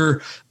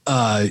Year.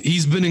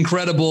 He's been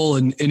incredible.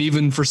 And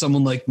even for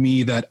someone like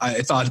me that I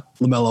thought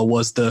LaMelo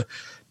was the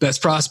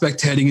best prospect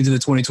heading into the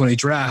 2020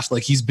 draft,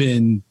 like he's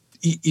been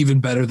even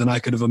better than I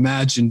could have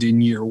imagined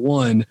in year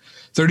one.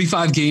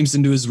 35 games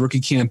into his rookie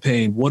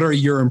campaign. What are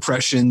your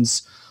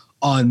impressions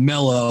on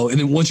Melo? And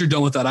then once you're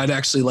done with that, I'd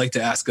actually like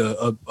to ask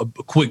a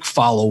quick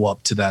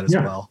follow-up to that as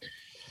well.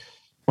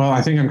 Well,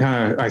 I think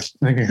I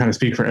kind of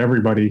speak for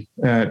everybody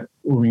that,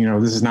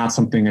 this is not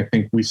something I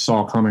think we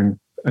saw coming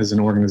as an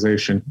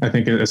organization. I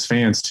think as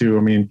fans too.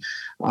 I mean,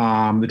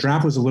 the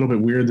draft was a little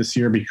bit weird this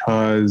year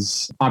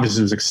because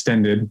obviously it was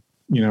extended.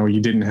 You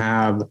didn't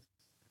have,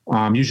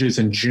 usually it's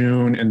in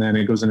June and then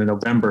it goes into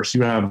November.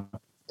 So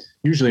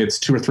usually it's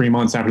 2 or 3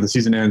 months after the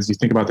season ends, you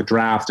think about the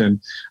draft. And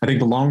I think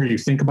the longer you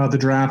think about the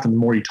draft and the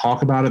more you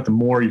talk about it, the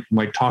more you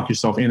can talk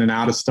yourself in and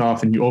out of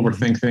stuff and you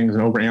overthink things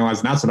and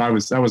overanalyze.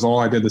 And that was all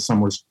I did this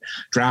summer was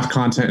draft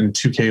content and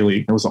 2K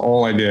League. That was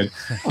all I did.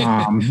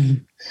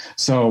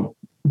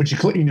 But you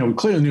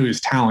clearly knew he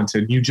was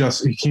talented.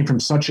 He came from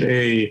such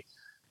a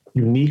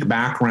unique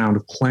background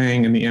of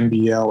playing in the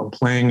NBL and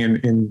playing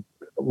in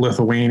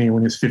Lithuania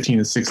when he was 15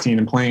 and 16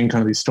 and playing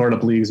kind of these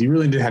startup leagues. He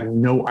really had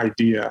no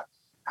idea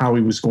how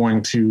he was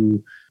going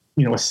to,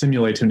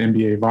 assimilate to an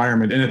NBA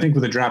environment. And I think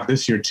with the draft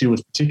this year too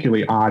was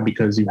particularly odd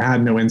because you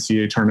had no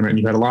NCAA tournament and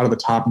you had a lot of the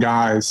top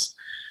guys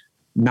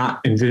not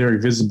in very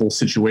visible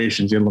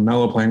situations. You had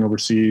LaMelo playing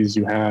overseas.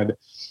 You had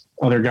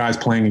other guys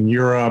playing in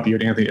Europe. You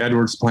had Anthony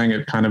Edwards playing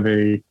at kind of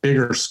a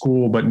bigger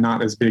school, but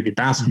not as big a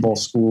basketball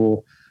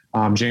school.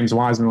 James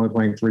Wiseman only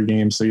playing 3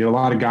 games. So you had a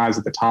lot of guys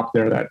at the top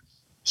there that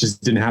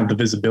just didn't have the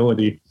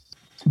visibility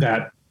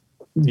that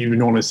you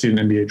normally see in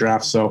an NBA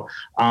draft. So,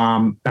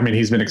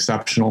 he's been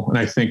exceptional. And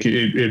I think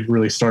it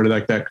really started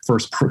like that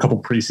first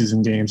couple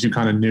preseason games. You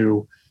kind of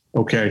knew,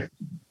 okay,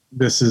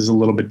 this is a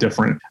little bit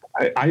different.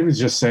 I would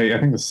just say, I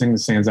think the thing that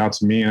stands out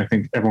to me, and I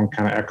think everyone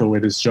kind of echo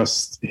it, is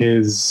just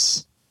he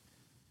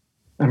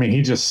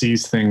just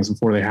sees things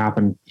before they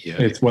happen. Yeah.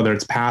 It's whether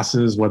it's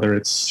passes, whether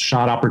it's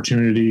shot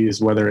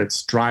opportunities, whether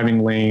it's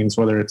driving lanes,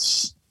 whether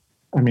it's,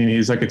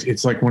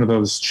 it's like one of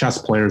those chess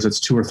players that's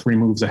 2 or 3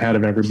 moves ahead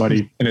of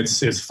everybody. And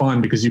it's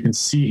fun because you can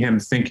see him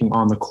thinking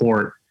on the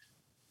court,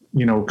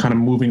 kind of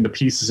moving the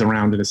pieces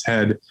around in his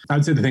head.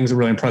 I'd say the things that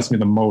really impressed me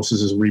the most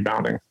is his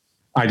rebounding.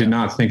 I did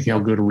not think how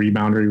good a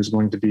rebounder he was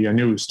going to be. I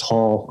knew he was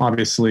tall,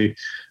 obviously,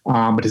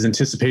 but his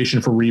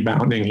anticipation for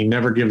rebounding, he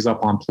never gives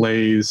up on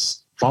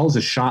plays, follows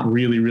his shot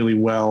really, really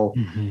well.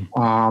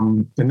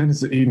 And then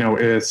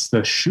it's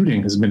the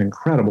shooting has been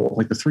incredible.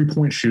 Like the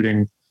 3-point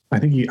shooting, I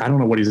don't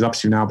know what he's up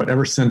to now, but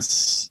ever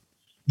since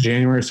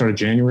start of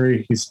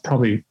January, he's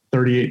probably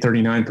 38,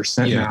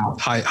 39% now.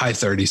 High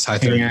 30s.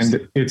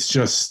 And it's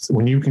just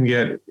when you can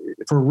get,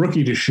 for a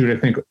rookie to shoot, I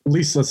think at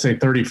least let's say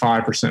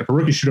 35%. For a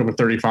rookie to shoot over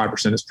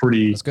 35% is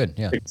that's good.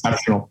 Yeah.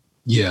 Exceptional.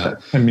 Yeah.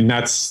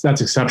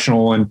 That's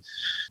exceptional. And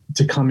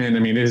to come in,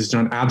 it has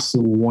done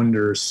absolute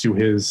wonders to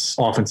his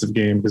offensive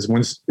game,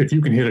 because if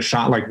you can hit a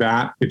shot like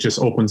that, it just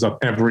opens up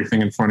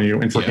everything in front of you.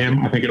 And for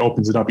him, I think it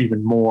opens it up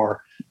even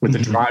more with the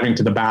driving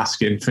to the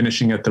basket and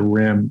finishing at the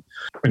rim.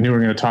 I knew we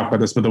were going to talk about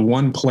this, but the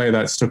one play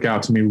that stuck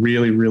out to me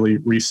really, really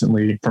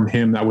recently from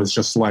him that was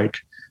just like,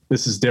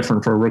 this is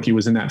different for a rookie,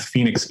 was in that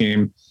Phoenix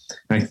game.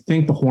 And I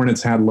think the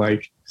Hornets had a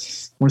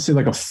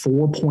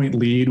 4-point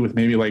lead with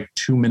maybe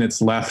 2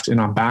 minutes left, and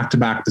on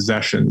back-to-back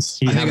possessions.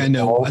 I think I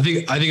know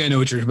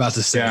what you're about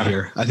to say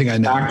here. I think I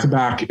know.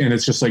 Back-to-back, and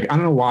it's just I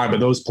don't know why, but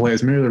those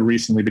plays, maybe they're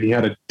recently, but he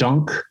had a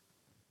dunk.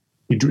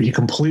 He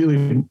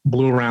completely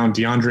blew around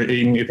DeAndre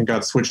Ayton. I think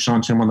got switched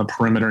onto him on the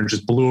perimeter and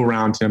just blew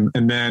around him.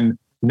 And then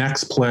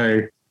next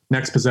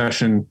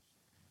possession,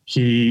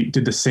 he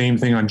did the same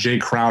thing on Jay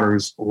Crowder,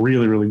 who's a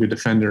really, really good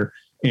defender,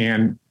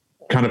 and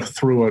kind of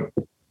threw a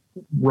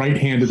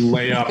right-handed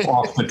layup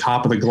off the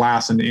top of the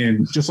glass and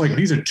in. Just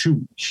these are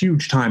 2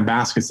 huge time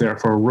baskets there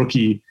for a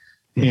rookie,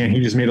 and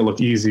he just made it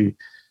look easy.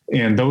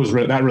 And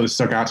that really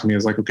stuck out to me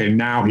as okay,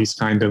 now he's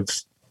kind of,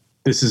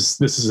 this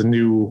is a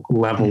new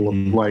level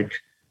of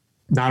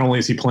not only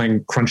is he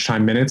playing crunch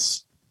time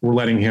minutes, we're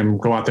letting him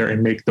go out there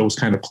and make those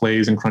kind of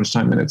plays in crunch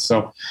time minutes.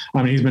 So,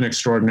 he's been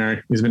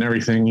extraordinary. He's been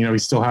everything. There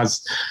still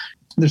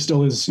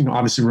is,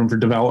 obviously room for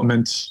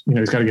development.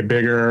 He's got to get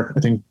bigger. I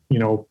think,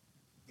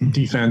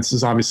 defense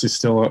is obviously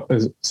still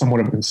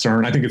somewhat of a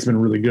concern. I think it's been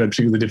really good,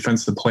 particularly the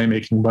defensive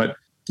playmaking, but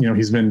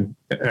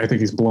I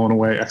think he's blown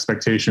away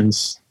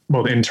expectations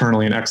both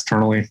internally and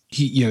externally.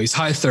 He's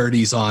high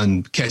 30s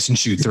on catch and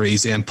shoot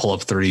threes and pull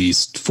up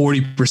threes.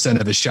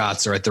 40% of his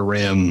shots are at the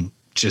rim.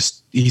 I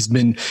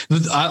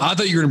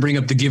thought you were going to bring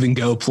up the give and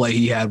go play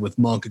he had with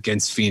Monk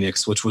against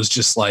Phoenix, which was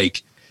just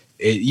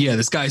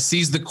this guy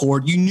sees the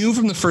court. You knew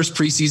from the first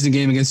preseason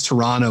game against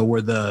Toronto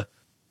where the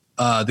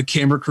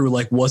camera crew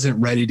wasn't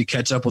ready to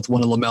catch up with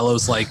one of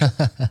LaMelo's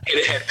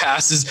hit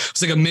passes.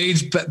 It's a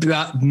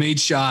made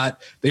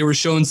shot. They were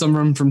showing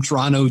someone from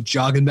Toronto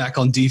jogging back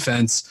on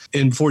defense,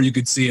 and before you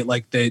could see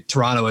it,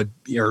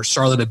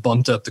 Charlotte had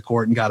bumped up the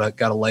court and got a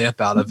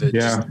layup out of it.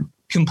 Yeah,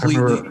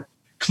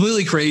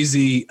 completely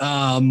crazy.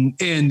 The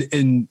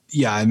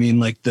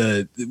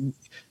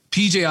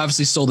PJ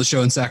obviously stole the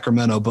show in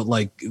Sacramento, but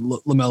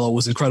LaMelo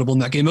was incredible in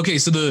that game. Okay,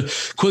 so the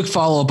quick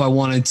follow-up I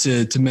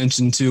wanted to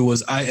mention too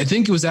was I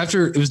think it was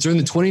during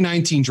the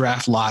 2019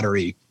 draft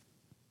lottery,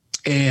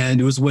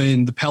 and it was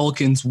when the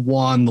Pelicans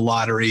won the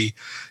lottery,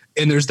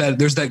 and there's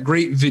that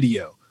great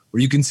video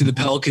where you can see the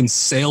Pelicans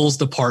sales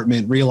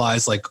department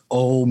realize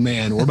oh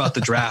man, we're about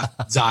to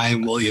draft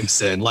Zion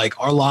Williamson.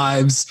 Our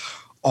lives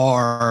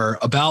are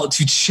about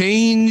to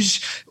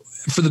change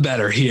for the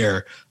better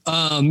here.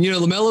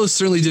 LaMelo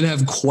certainly didn't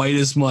have quite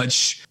as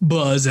much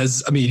buzz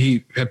as,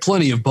 he had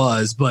plenty of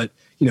buzz, but,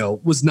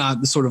 was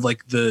not the sort of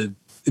in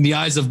the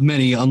eyes of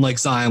many, unlike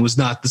Zion, was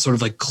not the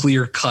sort of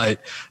clear cut,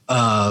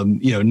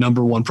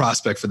 number one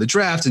prospect for the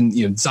draft.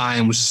 And,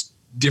 Zion was just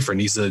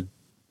different.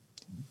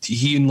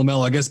 He and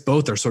LaMelo, I guess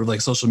both are sort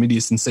of social media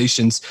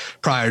sensations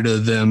prior to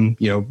them,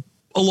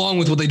 along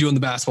with what they do on the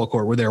basketball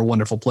court where they're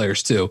wonderful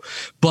players too.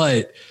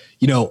 But,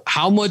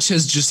 how much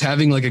has just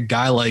having a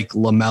guy like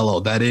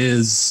LaMelo that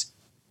is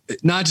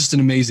not just an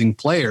amazing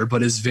player,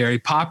 but is very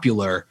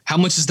popular, how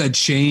much has that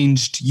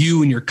changed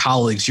you and your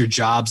colleagues, your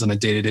jobs on a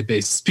day-to-day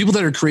basis? People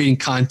that are creating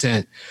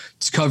content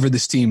to cover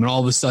this team, and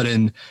all of a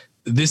sudden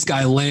this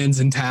guy lands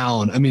in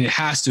town. It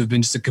has to have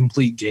been just a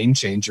complete game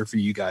changer for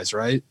you guys,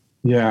 right?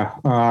 Yeah.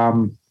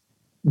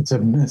 It's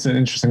an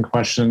interesting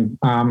question.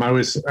 I've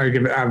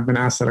been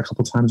asked that a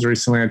couple of times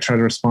recently. I try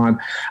to respond.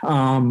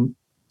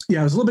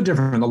 Yeah, it was a little bit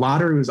different. The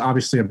lottery was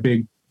obviously a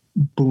big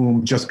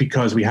boom just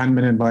because we hadn't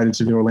been invited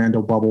to the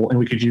Orlando bubble, and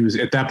we could use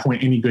at that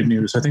point any good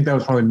news. I think that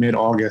was probably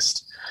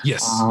mid-August.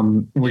 Yes.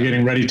 We're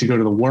getting ready to go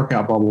to the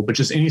workout bubble, but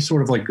just any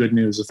sort of like good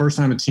news. The first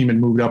time a team had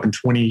moved up in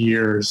 20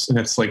 years, and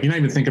it's like, you're not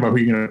even thinking about who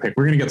you're going to pick.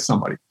 We're going to get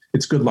somebody.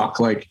 It's good luck.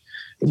 Like,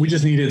 we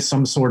just needed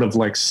some sort of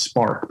like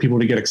spark, people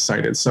to get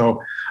excited.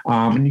 So,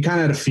 and you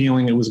kind of had a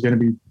feeling it was going to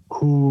be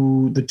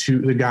who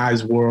the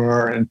guys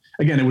were. And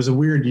again, it was a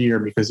weird year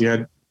because you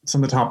had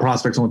some of the top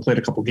prospects only played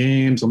a couple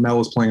games.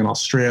 LaMelo's playing in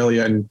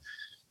Australia, and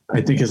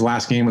I think his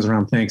last game was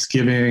around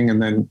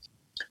Thanksgiving.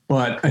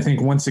 But I think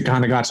once it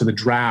kind of got to the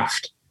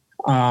draft,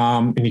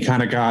 and you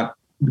kind of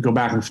go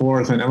back and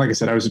forth. And like I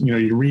said,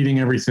 you're reading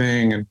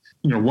everything. And,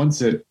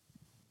 once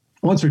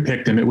we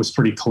picked him, it was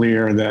pretty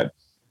clear that,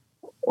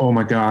 oh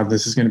my God,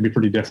 this is going to be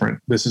pretty different.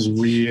 This is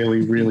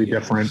really, really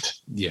different.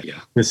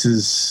 Yeah. This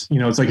is,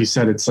 it's like you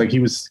said, it's like he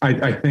was,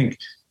 I think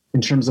in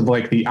terms of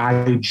like the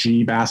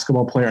IG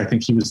basketball player, I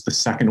think he was the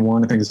second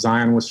one. I think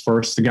Zion was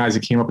first. The guys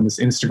that came up in this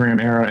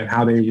Instagram era and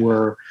how they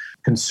were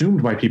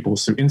consumed by people.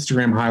 So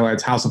Instagram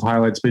highlights, House of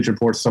Highlights, Bleacher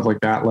Reports, stuff like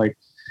that. Like,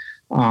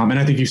 and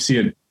I think you see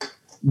it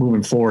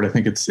moving forward. I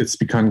think it's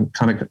become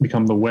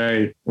the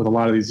way with a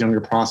lot of these younger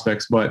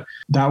prospects. But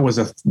that was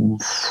a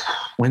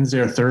Wednesday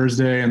or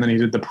Thursday, and then he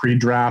did the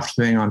pre-draft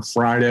thing on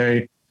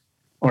Friday,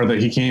 or that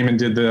he came and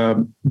did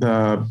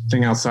the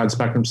thing outside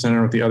Spectrum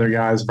Center with the other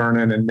guys,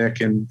 Vernon and Nick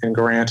and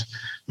Grant.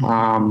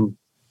 And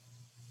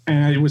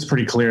it was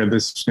pretty clear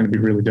this was going to be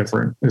really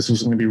different. This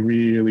was going to be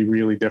really,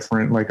 really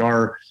different. Like,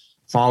 our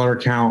follower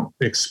count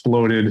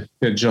exploded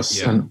at just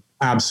an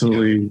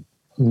absolutely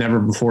never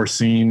before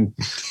seen,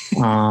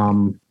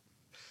 growth.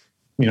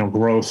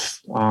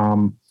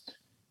 I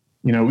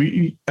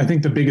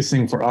think the biggest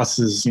thing for us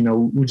is,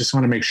 we just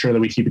want to make sure that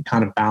we keep it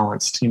kind of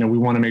balanced. We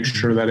want to make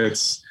sure that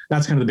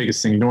that's kind of the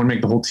biggest thing. You don't want to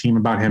make the whole team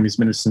about him. He's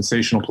been a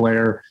sensational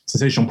player,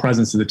 sensational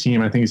presence to the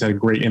team. I think he's had a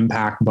great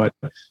impact, but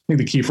I think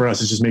the key for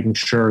us is just making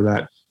sure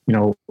that,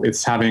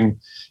 it's having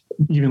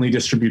evenly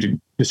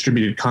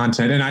distributed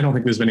content. And I don't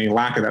think there's been any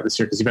lack of that this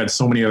year because you've had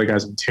so many other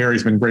guys.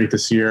 Terry's been great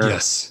this year.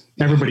 Yes.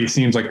 Everybody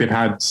seems like they've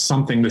had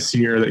something this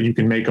year that you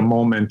can make a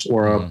moment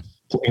or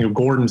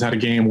Gordon's had a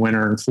game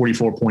winner and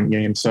 44-point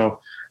game.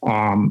 So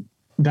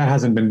that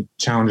hasn't been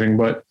challenging,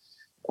 but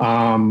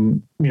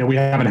we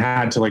haven't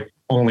had to like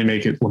only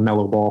make it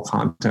LaMelo Ball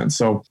content.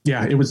 So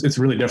yeah, it's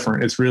really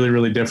different. It's really,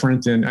 really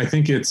different. And I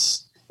think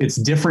it's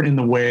different in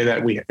the way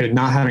that we,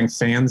 not having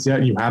fans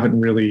yet, you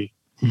haven't really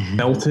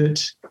felt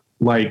it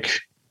like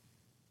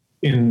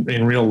in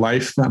real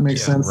life. That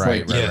makes sense.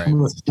 Right.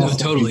 No,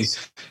 totally.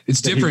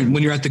 It's different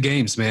when you're at the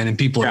games, man. And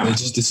people,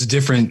 it's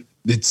different.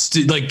 It's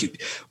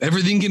like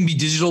everything can be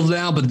digital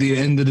now, but at the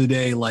end of the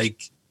day,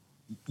 like,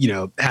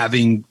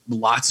 having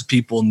lots of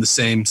people in the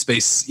same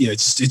space,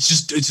 it's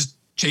just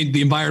changed.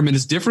 The environment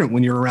is different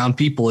when you're around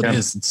people.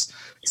 It's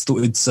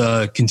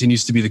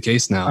continues to be the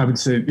case now. I would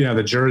say,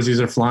 the jerseys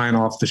are flying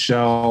off the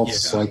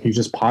shelves. Like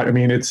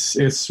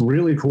it's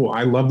really cool.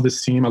 I love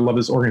this team. I love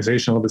this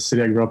organization. I love the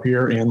city. I grew up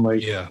here, and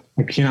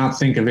I cannot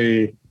think of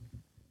a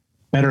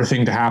better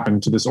thing to happen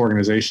to this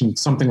organization.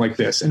 Something like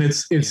this. And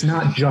it's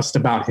not just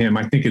about him.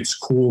 I think it's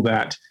cool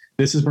that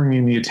this is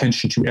bringing the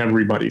attention to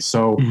everybody.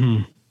 So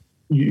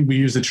we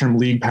use the term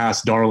league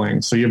pass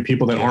darling. So you have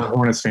people that aren't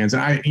Hornets fans.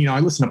 And I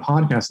listen to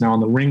podcasts now on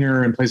The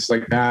Ringer and places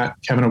like that,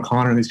 Kevin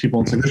O'Connor and these people,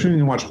 and it's like, they're tuning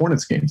in to watch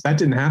Hornets games. That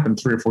didn't happen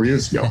 3 or 4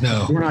 years ago.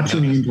 We're not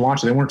tuning in to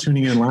watch it. They weren't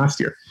tuning in last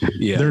year.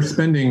 They're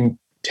spending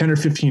 10 or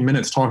 15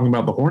 minutes talking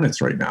about the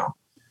Hornets right now.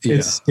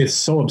 It's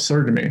so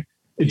absurd to me.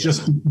 It's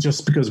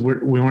just because we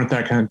weren't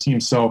that kind of team.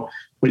 So,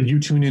 but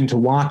you tune in to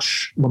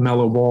watch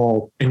LaMelo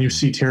Ball and you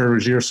see Terry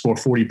Rozier score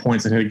 40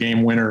 points and hit a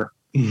game winner.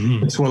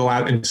 And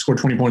scored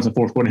 20 points in the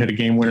fourth quarter and hit a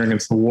game winner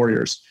against the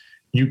Warriors.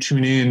 You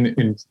tune in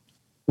and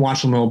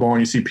watch LaMelo Ball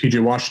and you see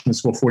PJ Washington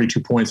score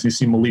 42 points. And you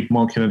see Malik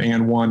Monk hit an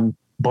and one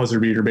buzzer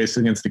beater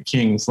basically against the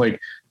Kings. Like,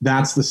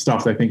 that's the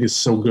stuff that I think is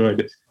so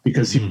good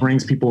because he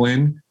brings people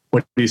in,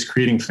 but he's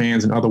creating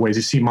fans in other ways.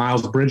 You see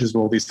Miles Bridges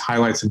with all these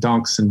highlights and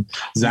dunks, and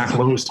Zach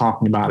Lowe is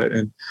talking about it.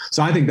 And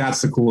so I think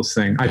that's the coolest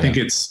thing. I think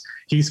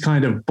he's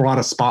kind of brought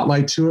a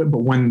spotlight to it, but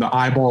when the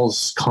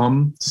eyeballs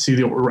come to see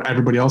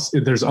everybody else,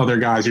 there's other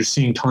guys. You're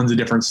seeing tons of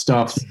different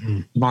stuff.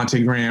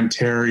 Devontae Graham,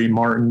 Terry,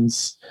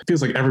 Martins. It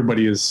feels like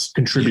everybody has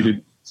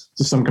contributed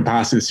to some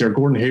capacity this year.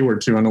 Gordon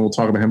Hayward too. I know we'll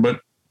talk about him, but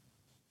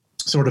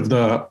sort of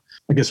the,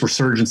 I guess,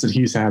 resurgence that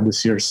he's had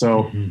this year.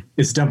 So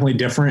it's definitely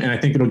different. And I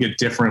think it'll get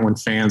different when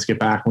fans get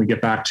back and we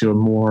get back to a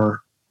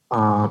more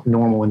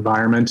normal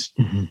environment,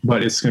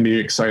 but it's going to be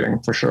exciting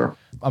for sure.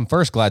 I'm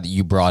first glad that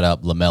you brought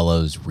up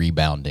LaMelo's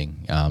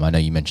rebounding. I know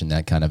you mentioned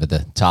that kind of at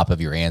the top of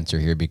your answer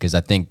here, because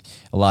I think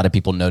a lot of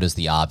people notice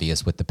the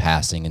obvious with the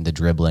passing and the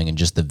dribbling and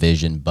just the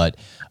vision, but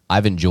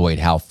I've enjoyed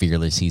how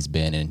fearless he's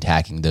been in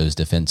attacking those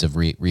defensive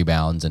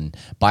rebounds. And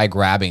by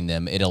grabbing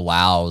them, it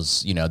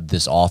allows,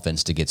 this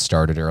offense to get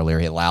started earlier.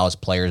 It allows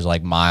players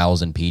like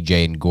Miles and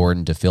PJ and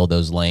Gordon to fill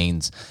those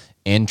lanes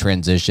in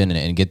transition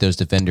and get those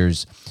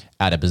defenders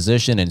out of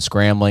position and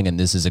scrambling. And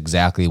this is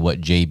exactly what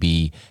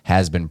JB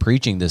has been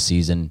preaching this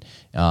season.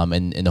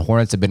 And the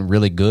Hornets have been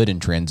really good in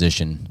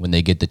transition when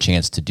they get the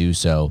chance to do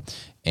so.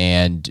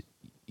 And,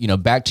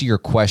 back to your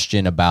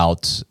question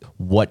about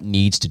what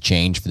needs to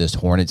change for this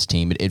Hornets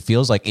team, it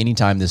feels like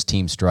anytime this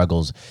team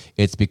struggles,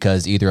 it's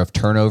because either of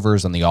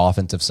turnovers on the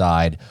offensive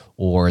side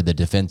or the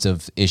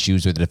defensive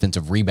issues or the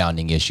defensive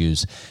rebounding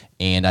issues.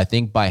 And I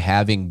think by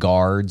having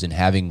guards and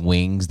having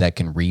wings that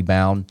can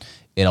rebound,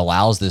 it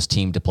allows this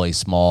team to play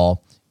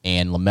small.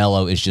 And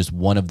LaMelo is just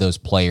one of those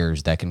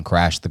players that can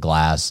crash the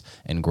glass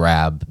and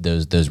grab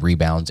those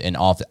rebounds and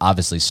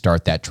obviously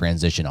start that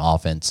transition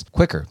offense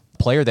quicker.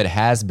 Player that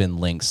has been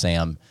linked,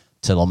 Sam,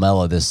 to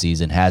LaMelo this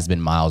season has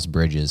been Miles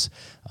Bridges.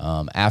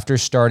 After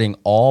starting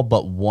all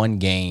but one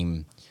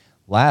game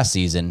last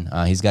season,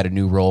 he's got a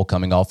new role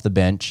coming off the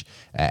bench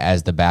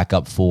as the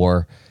backup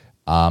four.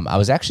 I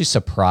was actually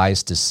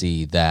surprised to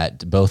see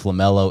that both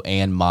LaMelo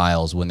and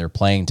Miles, when they're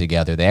playing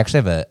together, they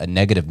actually have a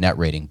negative net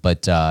rating.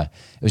 But it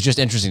was just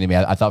interesting to me.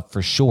 I thought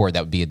for sure that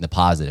would be in the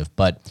positive.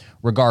 But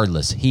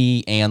regardless,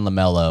 he and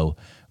LaMelo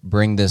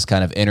bring this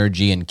kind of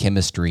energy and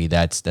chemistry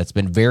that's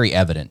been very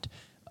evident.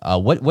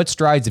 What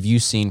strides have you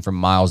seen from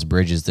Miles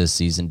Bridges this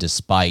season,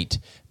 despite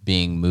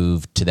being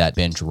moved to that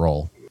bench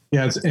role?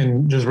 Yeah,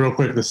 and just real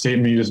quick, the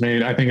statement you just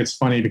made, I think it's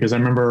funny because I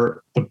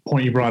remember the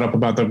point you brought up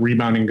about the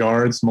rebounding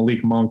guards.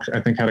 Malik Monk,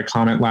 I think, had a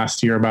comment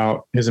last year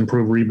about his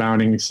improved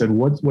rebounding. He said,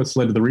 what's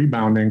led to the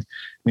rebounding?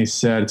 And he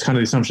said, it's kind of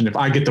the assumption, if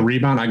I get the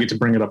rebound, I get to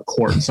bring it up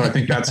court. So I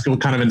think that's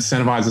what kind of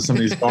incentivizes some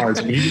of these guards.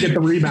 If you get the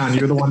rebound,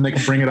 you're the one that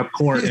can bring it up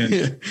court and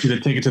either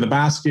take it to the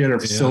basket or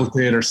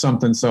facilitate or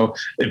something. So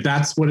if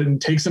that's what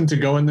it takes him to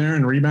go in there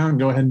and rebound,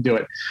 go ahead and do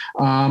it.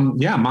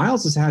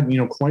 Miles has had,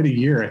 quite a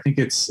year. I think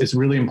it's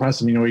really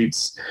impressive.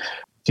 He's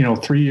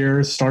 3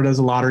 years, started as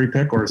a lottery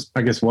pick, or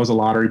I guess was a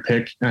lottery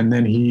pick. And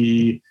then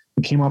he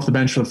came off the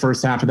bench for the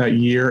first half of that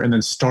year and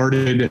then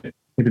started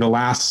maybe the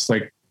last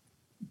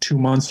 2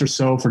 months or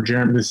so for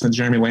Jeremy. They sent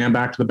Jeremy Lamb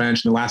back to the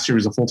bench. And the last year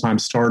was a full-time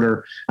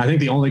starter. I think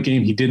the only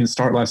game he didn't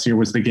start last year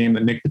was the game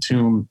that Nick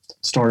Batum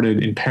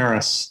started in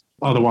Paris.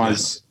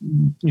 Otherwise,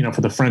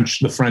 for the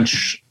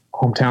French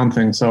hometown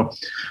thing. So,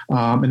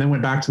 and then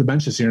went back to the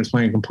bench this year and is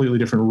playing a completely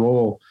different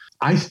role.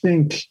 I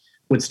think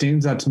what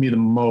stands out to me the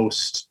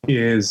most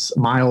is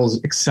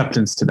Miles'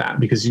 acceptance to that,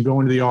 because you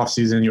go into the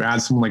offseason, you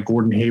add someone like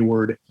Gordon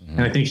Hayward,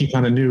 and I think he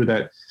kind of knew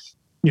that,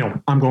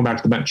 I'm going back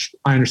to the bench.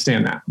 I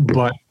understand that,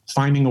 but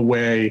finding a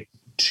way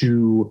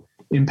to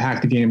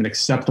impact the game and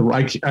accept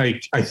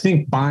I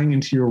think buying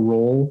into your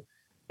role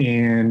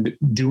and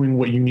doing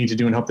what you need to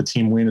do and help the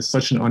team win is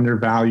such an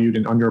undervalued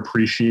and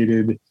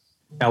underappreciated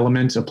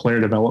element of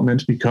player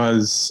development,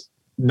 because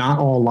not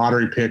all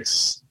lottery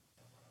picks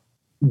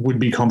would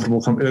be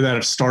comfortable that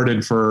have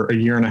started for a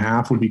year and a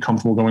half would be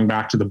comfortable going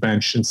back to the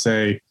bench and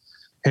say,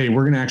 hey,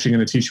 we're going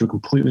to teach you a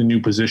completely new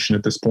position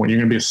at this point. You're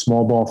going to be a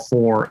small ball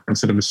four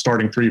instead of a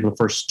starting three for the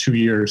first 2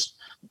 years.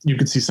 You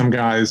could see some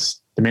guys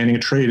demanding a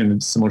trade in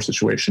a similar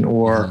situation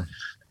or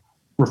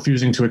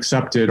refusing to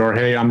accept it, or,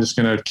 hey, I'm just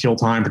going to kill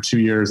time for 2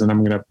 years and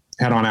I'm going to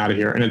head on out of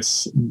here.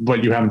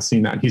 But you haven't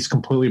seen that. He's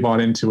completely bought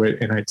into it.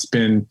 And it's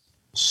been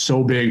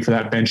so big for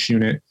that bench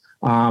unit.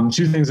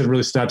 Two things that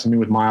really stood out to me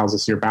with Miles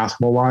this year,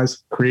 basketball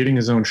wise, creating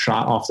his own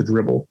shot off the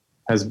dribble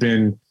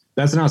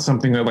that's not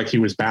something that he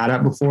was bad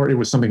at before. It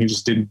was something he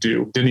just didn't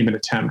even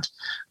attempt.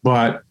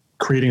 But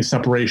creating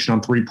separation on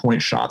 3-point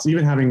shots,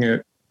 even having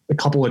a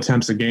couple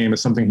attempts a game,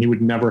 is something he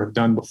would never have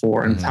done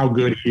before. And how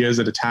good he is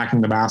at attacking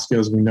the basket,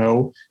 as we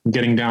know, and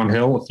getting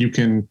downhill. If you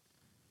can,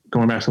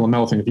 going back to the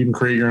LaMelo thing, if you can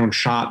create your own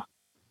shot,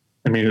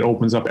 it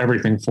opens up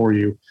everything for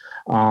you.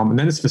 And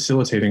then his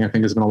facilitating, I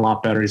think, has been a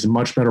lot better. He's a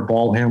much better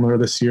ball handler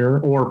this year,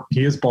 or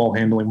he is ball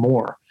handling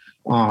more.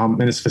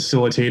 And his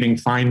facilitating,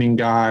 finding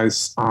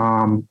guys.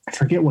 I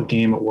forget what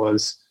game it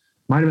was.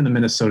 Might have been the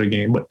Minnesota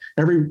game, but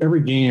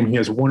every game he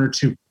has one or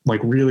two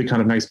really kind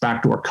of nice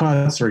backdoor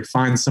cuts, or he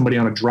finds somebody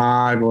on a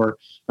drive or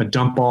a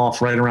dump off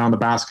right around the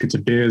basket to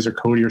Biz or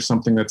Cody or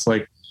something that's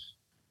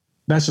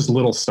just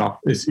little stuff.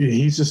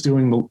 He's just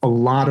doing a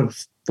lot of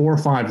 4 or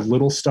 5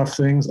 little stuff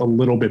things a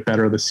little bit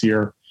better this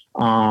year.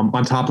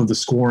 On top of the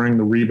scoring,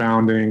 the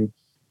rebounding,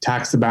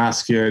 attacks the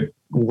basket.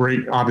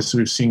 Great. Obviously,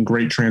 we've seen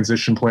great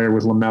transition player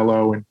with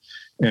LaMelo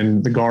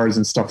and the guards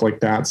and stuff like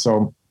that.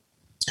 So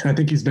I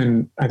think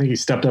he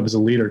stepped up as a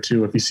leader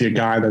too. If you see a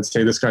guy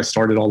this guy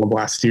started all of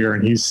last year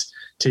and he's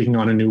taking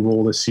on a new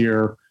role this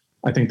year,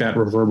 I think that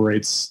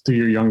reverberates through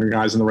your younger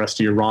guys and the rest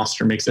of your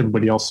roster, makes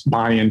everybody else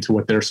buy into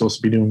what they're supposed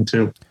to be doing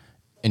too.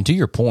 And to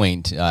your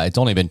point, it's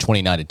only been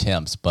 29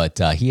 attempts, but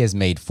he has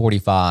made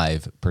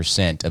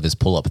 45% of his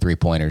pull-up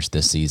three-pointers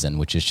this season,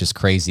 which is just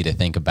crazy to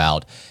think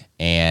about.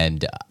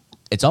 And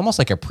it's almost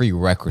like a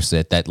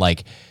prerequisite that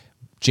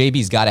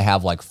JB's got to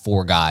have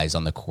 4 guys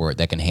on the court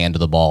that can handle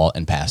the ball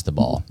and pass the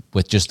ball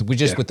with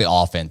the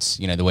offense,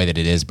 the way that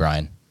it is,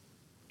 Brian.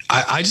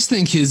 I just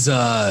think his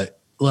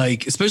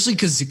especially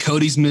because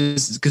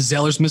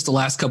Zeller's missed the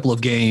last couple of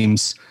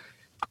games.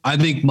 I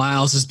think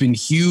Miles has been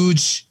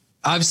huge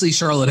obviously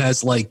Charlotte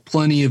has like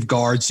plenty of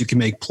guards who can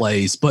make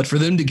plays, but for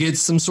them to get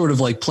some sort of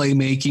like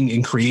playmaking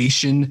and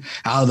creation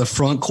out of the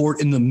front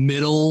court in the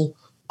middle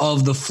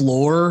of the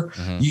floor,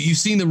 you've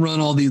seen them run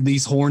all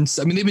these horns.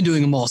 I mean, they've been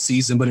doing them all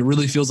season, but it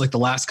really feels like the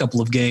last couple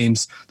of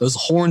games, those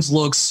horns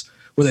looks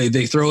where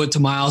they throw it to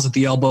Miles at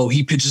the elbow,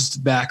 he pitches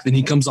it back, then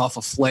he comes off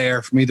a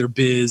flare from either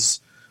Biz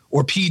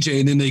or PJ,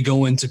 and then they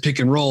go into pick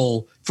and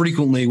roll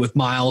frequently with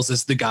Miles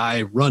as the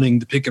guy running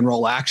the pick and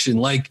roll action.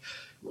 Like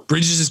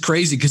Bridges is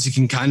crazy because he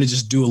can kind of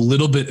just do a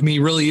little bit. I mean, he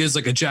really is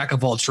like a jack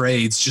of all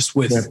trades, just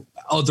with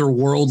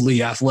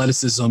otherworldly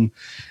athleticism.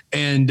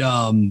 And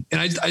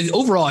I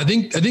overall, I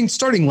think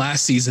starting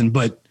last season,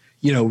 but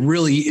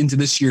really into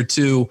this year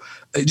too,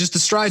 just the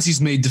strides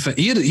he's made.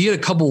 He had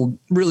a couple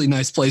really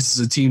nice plays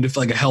as a team to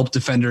like a help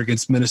defender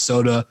against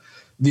Minnesota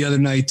the other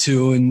night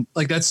too. And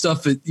like that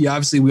stuff,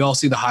 obviously we all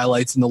see the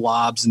highlights and the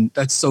lobs, and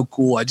that's so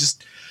cool.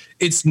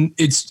 It's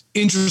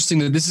interesting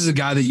that this is a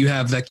guy that you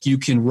have that you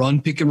can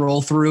run pick and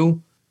roll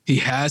through. He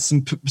has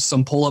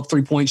some pull up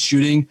 3-point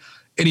shooting,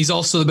 and he's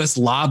also the best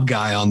lob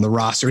guy on the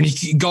roster. And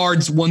he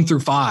guards 1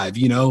 through 5,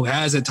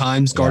 has at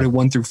times guarded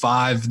 1 through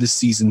 5 this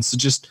season. So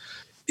just,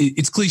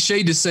 it's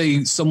cliche to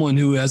say someone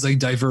who has a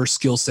diverse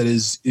skill set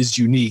is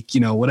unique,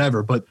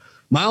 whatever. But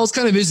Miles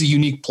kind of is a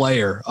unique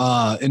player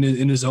in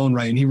his own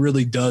right. And he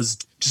really does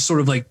just sort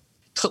of like,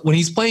 when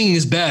he's playing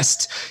his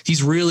best,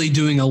 he's really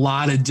doing a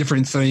lot of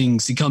different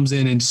things. He comes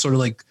in and just sort of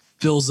like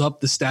fills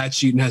up the stat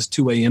sheet and has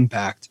two-way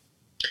impact.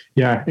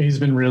 Yeah, he's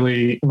been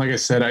really, like I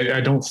said,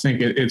 I don't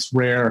think it's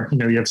rare.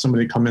 You have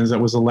somebody come in that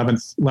was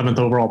 11th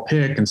overall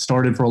pick and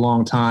started for a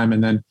long time,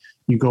 and then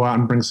you go out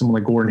and bring someone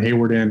like Gordon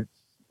Hayward in.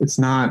 It's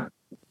not,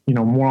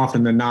 more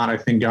often than not, I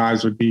think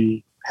guys would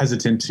be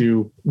hesitant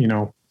to,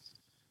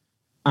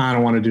 I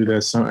don't want to do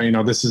this.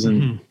 This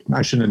isn't,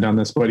 I shouldn't have done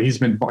this, but he's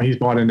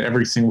bought into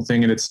every single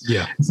thing. And it's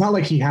not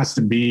like he has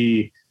to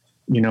be,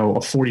 a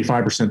 45%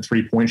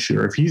 3-point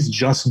shooter. If he's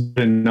just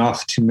good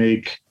enough to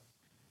make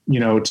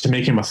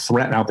him a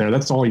threat out there,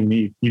 that's all you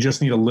need. You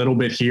just need a little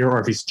bit here, or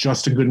if he's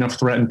just a good enough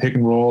threat in pick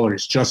and roll, or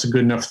he's just a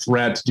good enough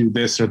threat to do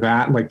this or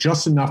that, like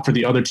just enough for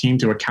the other team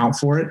to account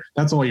for it.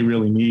 That's all you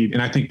really need.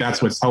 And I think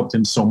that's what's helped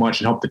him so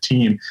much and helped the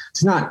team.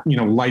 It's not,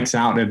 lights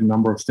out at a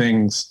number of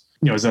things.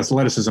 His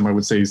athleticism, I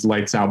would say, he's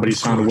lights out, but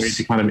he's found a way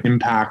to kind of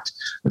impact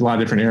a lot of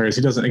different areas.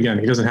 He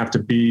doesn't have to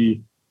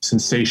be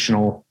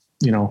sensational.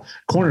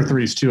 Corner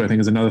threes too, I think,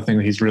 is another thing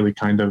that he's really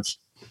kind of,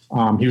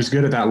 he was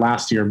good at that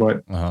last year,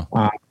 but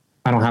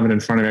I don't have it in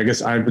front of me. I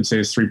guess I would say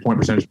his 3-point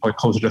percentage is probably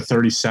closer to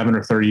 37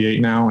 or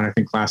 38 now. And I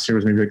think last year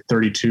was maybe like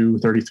 32,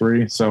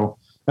 33. So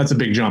that's a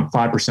big jump,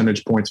 5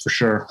 percentage points for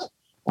sure.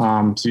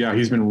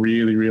 He's been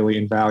really, really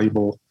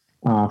invaluable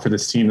for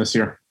this team this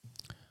year.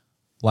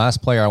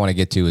 Last player I want to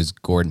get to is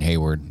Gordon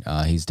Hayward.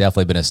 He's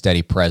definitely been a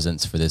steady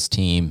presence for this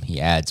team.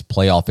 He adds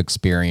playoff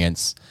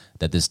experience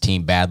that this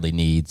team badly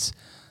needs.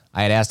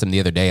 I had asked him the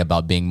other day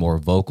about being more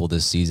vocal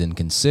this season,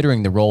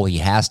 considering the role he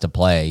has to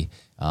play.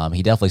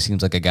 He definitely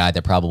seems like a guy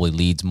that probably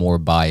leads more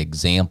by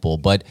example,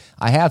 but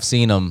I have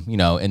seen him,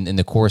 in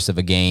the course of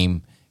a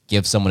game,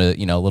 give someone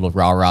a little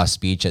rah-rah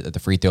speech at the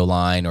free throw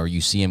line, or you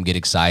see him get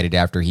excited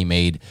after he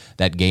made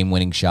that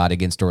game-winning shot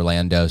against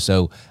Orlando.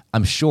 So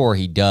I'm sure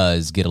he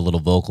does get a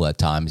little vocal at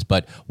times,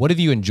 but what have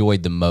you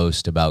enjoyed the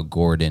most about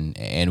Gordon,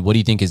 and what do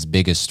you think his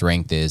biggest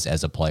strength is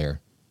as a player?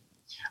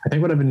 I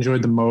think what I've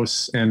enjoyed the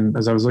most, and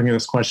as I was looking at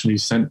this question you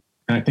sent,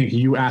 and I think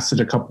you asked it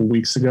a couple of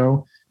weeks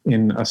ago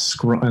in a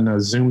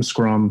Zoom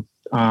scrum,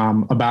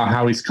 about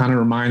how he's kind of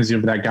reminds you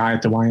of that guy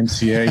at the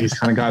YMCA. He's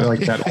kind of got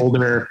like that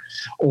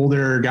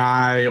older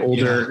guy,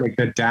 like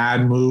the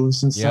dad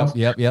moves and stuff.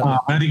 Yep.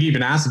 I think he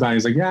even asked about it.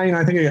 He's like,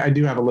 I think I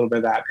do have a little bit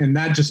of that. And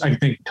that just, I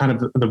think kind of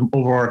the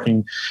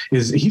overarching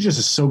is he just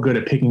is so good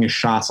at picking his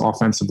shots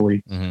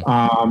offensively.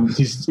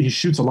 He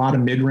shoots a lot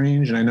of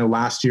mid-range. And I know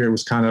last year it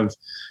was kind of,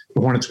 the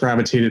Hornets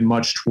gravitated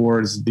much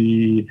towards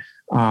the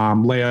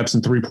layups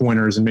and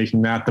 3-pointers and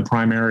making that the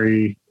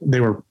primary. They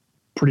were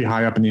pretty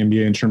high up in the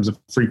NBA in terms of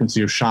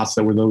frequency of shots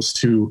that were those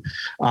two.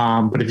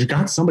 But if you've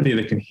got somebody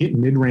that can hit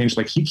mid-range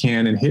like he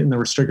can and hit in the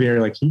restricted area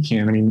like he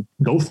can, I mean,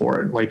 go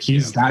for it. Like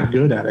he's that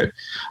good at it.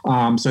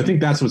 So I think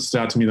that's what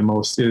stood out to me the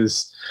most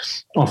is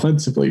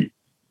offensively,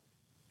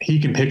 he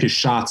can pick his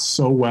shots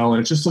so well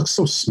and it just looks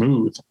so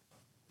smooth.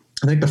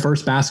 I think the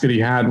first basket he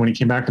had when he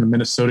came back in the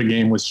Minnesota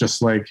game was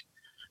just like,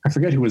 I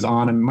forget who was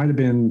on him. It might've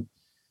been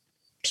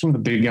just one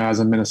of the big guys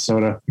in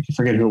Minnesota. I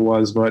forget who it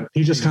was, but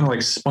he just kind of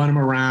like spun him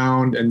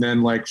around. And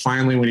then like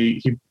finally when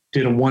he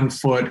did a 1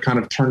 foot kind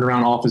of turned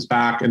around off his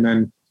back and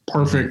then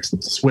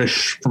perfect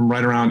swish from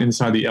right around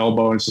inside the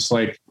elbow. And it's just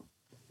like,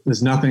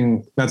 there's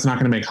nothing that's not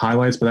going to make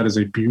highlights, but that is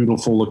a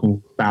beautiful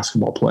looking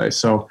basketball play.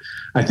 So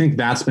I think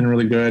that's been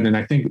really good. And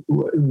I think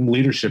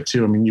leadership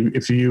too. I mean,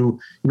 if you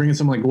bring in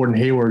someone like Gordon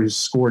Hayward, who's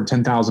scored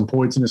 10,000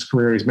 points in his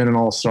career, he's been an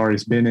all-star.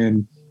 He's been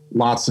in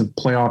lots of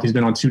playoff. He's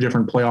been on 2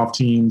 different playoff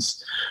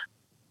teams.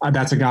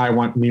 That's a guy I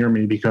want near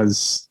me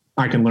because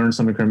I can learn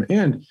something from him.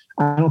 And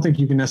I don't think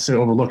you can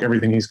necessarily overlook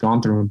everything he's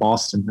gone through in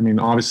Boston. I mean,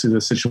 obviously the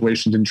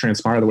situation didn't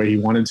transpire the way he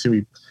wanted to.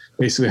 He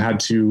basically had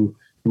to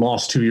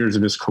lost 2 years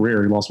of his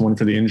career. He lost one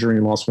for the injury.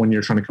 He lost 1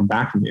 year trying to come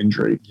back from the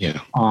injury. Yeah.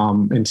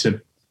 And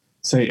to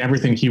say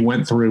everything he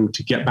went through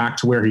to get back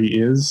to where he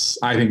is,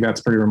 I think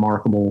that's pretty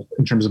remarkable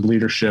in terms of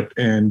leadership.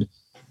 And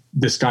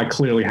this guy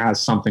clearly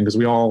has something, because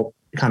we all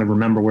kind of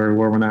remember where we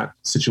were when that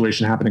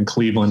situation happened in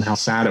Cleveland, how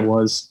sad it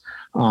was.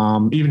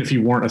 Even if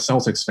you weren't a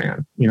Celtics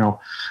fan,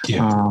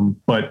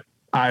 but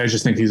I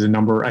just think he's a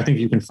number. I think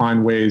you can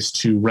find ways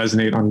to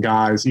resonate on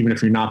guys, even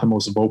if you're not the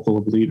most vocal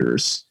of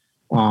leaders.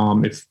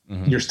 If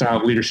your style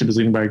of leadership is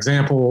leading by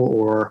example,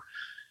 or,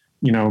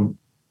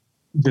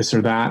 this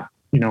or that,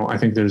 I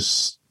think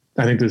there's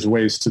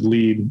ways to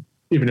lead,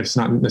 even if it's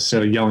not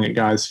necessarily yelling at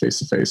guys face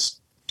to face.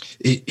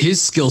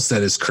 His skill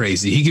set is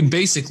crazy. He can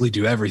basically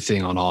do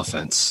everything on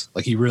offense.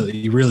 Like he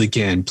really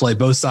can play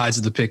both sides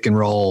of the pick and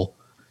roll,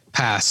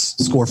 pass,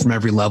 score from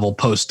every level,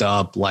 post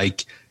up.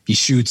 Like he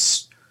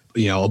shoots,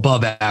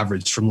 above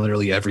average from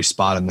literally every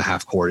spot in the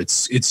half court.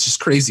 It's just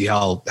crazy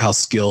how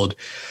skilled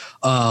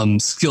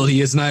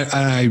he is.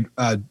 And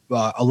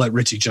I'll let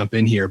Richie jump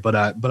in here, but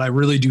I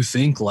really do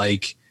think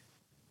like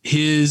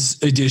his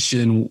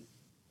addition,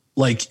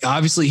 like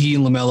obviously he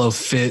and LaMelo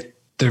fit.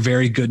 They're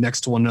very good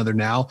next to one another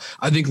now.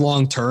 I think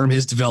long-term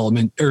his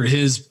development or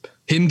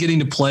him getting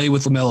to play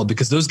with LaMelo,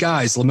 because those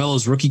guys,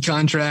 LaMelo's rookie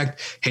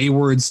contract,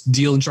 Hayward's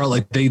deal in Charlotte,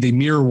 like they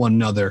mirror one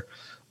another.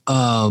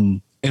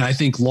 And I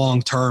think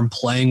long-term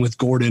playing with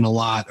Gordon a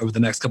lot over the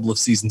next couple of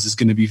seasons is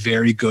going to be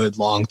very good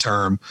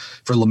long-term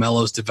for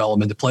LaMelo's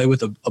development, to play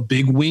with a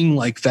big wing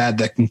like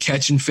that can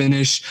catch and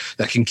finish,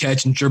 that can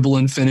catch and dribble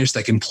and finish,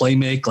 that can play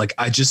make. Like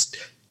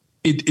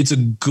it's a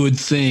good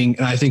thing.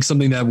 And I think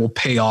something that will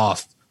pay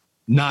off,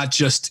 not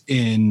just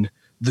in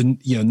the,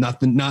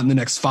 not in the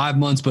next 5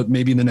 months, but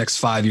maybe in the next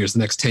 5 years, the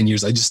next 10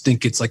 years. I just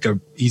think it's like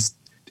he's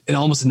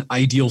almost an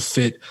ideal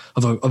fit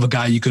of a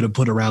guy you could have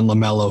put around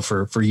LaMelo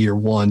for year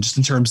one, just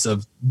in terms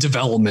of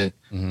development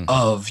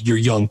of your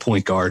young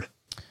point guard.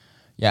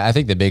 Yeah, I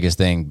think the biggest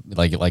thing,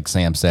 like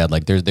Sam said,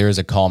 like there's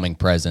a calming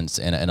presence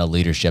and a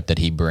leadership that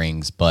he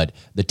brings, but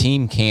the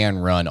team can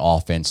run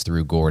offense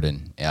through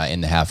Gordon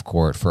in the half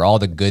court for all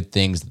the good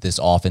things that this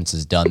offense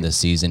has done this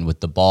season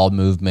with the ball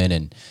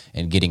movement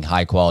and getting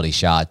high quality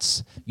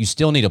shots. You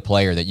still need a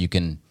player that you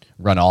can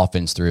run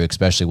offense through,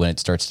 especially when it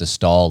starts to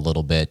stall a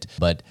little bit.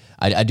 But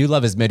I do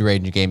love his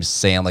mid-range game,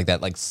 Sam, like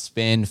that, like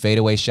spin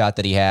fadeaway shot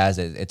that he has.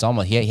 It's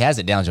almost, he has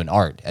it down to an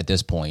art at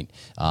this point.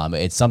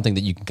 It's something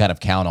that you can kind of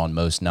count on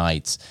most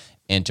nights.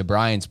 And to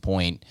Brian's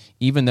point,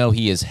 even though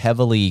he is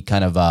heavily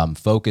kind of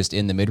focused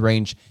in the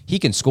mid-range, he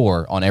can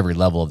score on every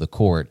level of the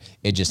court.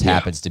 It just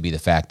happens to be the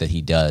fact that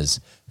he does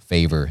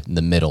favor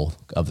the middle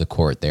of the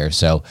court there.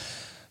 So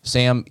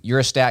Sam, you're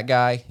a stat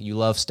guy. You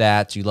love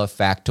stats. You love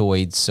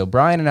factoids. So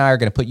Brian and I are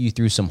going to put you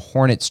through some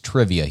Hornets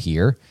trivia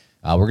here.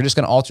 We're just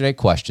going to alternate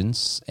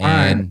questions,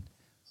 and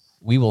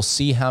we will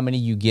see how many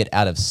you get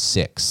out of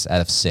six.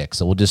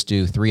 So we'll just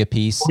do 3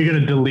 apiece. Are you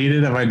going to delete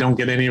it if I don't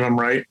get any of them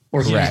right?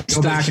 Or correct.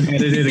 Go back and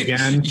edit it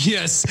again?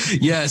 Yes.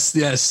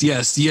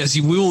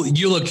 You will.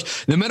 You look.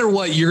 No matter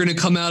what, you're going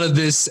to come out of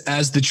this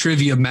as the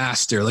trivia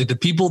master. Like the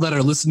people that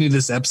are listening to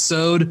this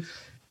episode,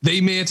 we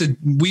may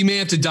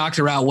have to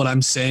doctor out what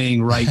I'm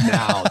saying right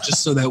now,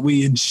 just so that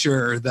we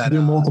ensure that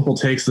do multiple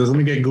takes. Let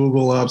me get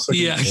Google up. So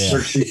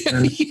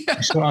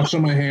I'll show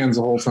my hands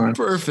the whole time.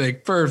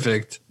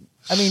 Perfect.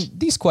 I mean,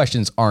 these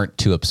questions aren't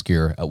too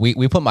obscure.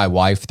 We put my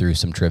wife through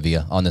some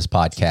trivia on this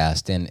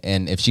podcast,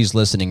 and if she's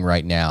listening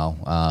right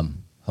now,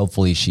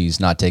 hopefully she's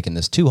not taking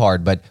this too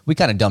hard, but we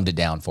kind of dumbed it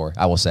down for her,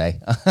 I will say.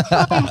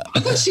 I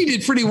thought she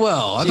did pretty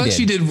well.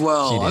 She did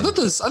well. I thought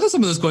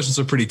some of those questions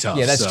were pretty tough.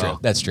 Yeah,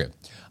 that's true.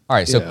 All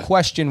right, so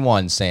question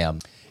 1, Sam.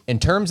 In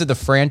terms of the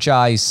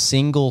franchise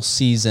single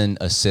season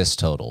assist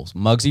totals,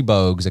 Muggsy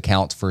Bogues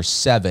accounts for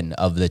 7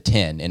 of the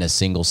 10 in a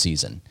single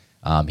season.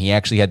 He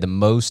actually had the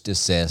most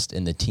assists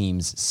in the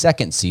team's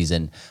second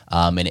season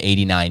in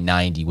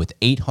 89-90 with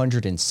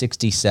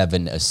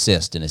 867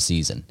 assists in a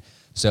season.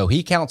 So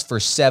he counts for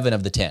 7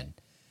 of the 10.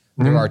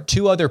 There are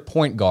 2 other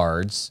point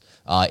guards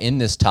in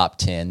this top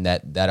 10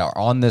 that are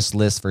on this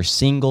list for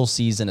single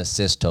season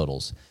assist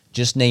totals.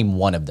 Just name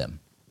one of them.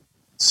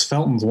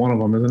 Felton's one of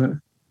them, isn't it?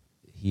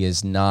 He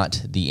is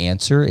not the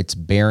answer. It's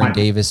Baron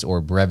Davis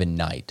or Brevin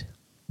Knight.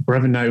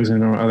 Brevin Knight was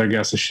another other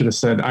guess. I should have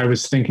said. I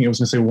was thinking I was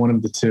going to say one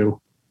of the 2.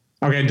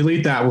 Okay,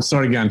 delete that. We'll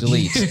start again.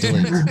 Delete.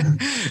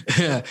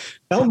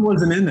 Felton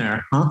wasn't in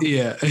there, huh?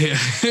 Yeah.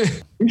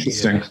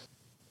 Interesting. Yeah.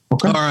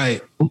 Okay. All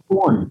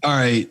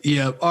right.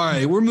 Yeah. All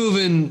right. We're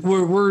moving.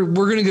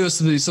 We're gonna go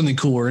something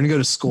cool. We're gonna go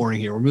to scoring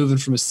here. We're moving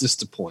from assists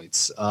to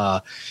points.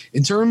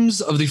 In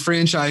terms of the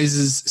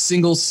franchise's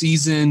single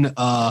season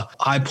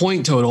high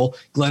point total,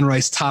 Glenn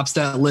Rice tops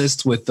that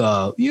list with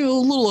a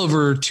little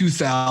over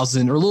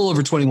 2,000 or a little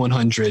over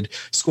 2,100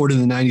 scored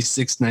in the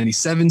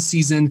 96-97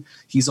 season.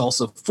 He's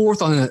also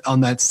 4th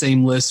on that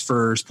same list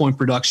for his point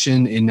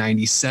production in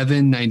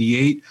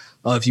 97-98.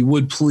 If you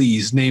would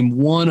please name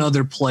one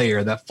other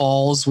player that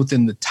falls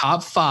within the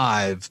top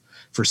 5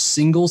 for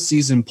single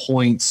season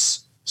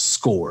points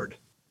scored.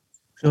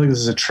 I feel like this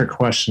is a trick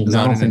question.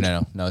 No,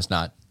 it's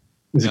not.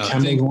 Is it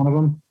Kemba one of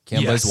them?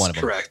 Kemba is one of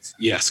them. Correct.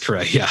 Yes,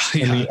 correct. Yeah.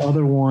 And the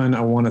other one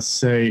I want to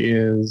say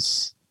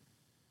is,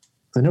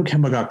 I know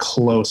Kemba got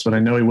close, but I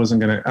know he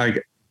wasn't going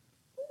to,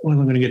 when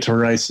I'm going to get to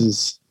Rice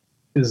is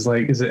it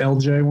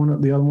LJ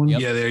one, the other one?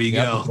 Yep. Yeah, there you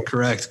go.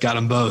 Correct. Got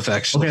them both,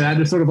 actually. Okay, that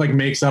just sort of like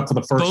makes up for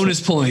the first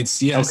bonus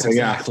points. Yes, okay,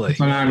 exactly. Yeah.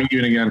 So now I'm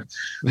even again.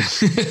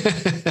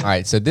 All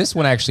right, so this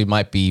one actually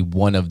might be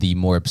one of the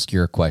more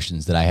obscure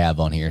questions that I have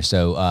on here.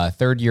 So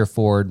third-year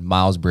forward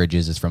Miles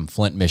Bridges is from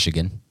Flint,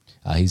 Michigan.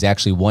 He's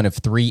actually one of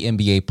 3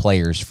 NBA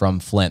players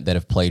from Flint that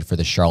have played for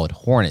the Charlotte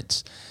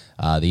Hornets.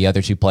 The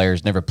other 2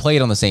 players never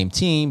played on the same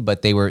team,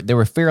 but they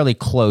were fairly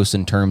close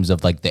in terms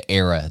of like the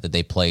era that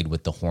they played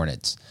with the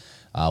Hornets.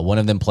 One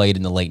of them played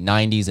in the late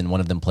 90s and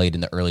one of them played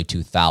in the early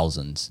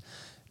 2000s.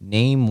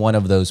 Name one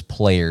of those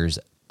players,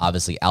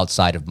 obviously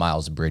outside of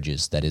Miles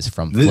Bridges, that is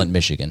from Flint,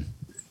 Michigan.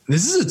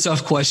 This is a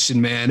tough question,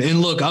 man.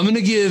 And look, I'm going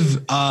to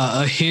give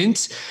a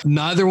hint.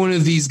 Neither one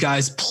of these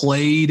guys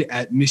played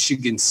at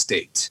Michigan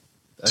State.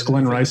 Is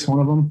Glenn Rice one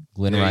of them?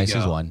 Glenn Rice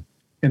is one.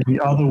 And the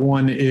other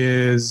one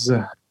is,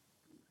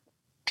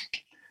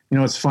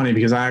 it's funny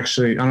because I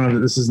don't know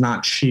if this is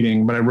not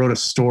cheating, but I wrote a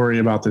story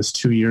about this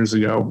 2 years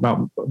ago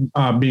about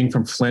being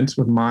from Flint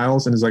with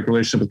Miles and his like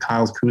relationship with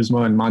Kyle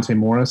Kuzma and Monte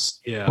Morris.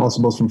 Yeah.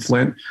 Also both from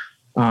Flint.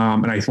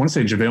 And I want to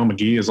say JaVale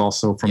McGee is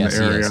also from the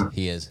area.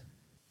 He is.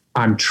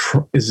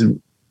 It's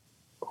not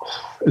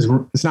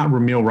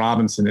Ramil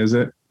Robinson, is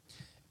it?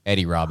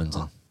 Eddie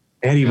Robinson.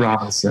 Eddie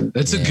Robinson.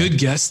 That's a good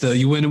guess, though.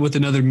 You went with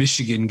another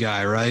Michigan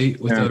guy, right?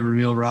 With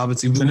Ramil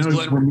Robinson. I know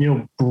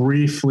Ramil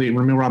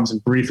Robinson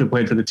briefly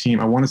played for the team.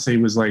 I want to say he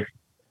was like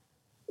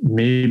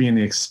maybe in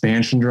the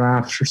expansion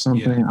draft or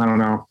something. Yeah. I don't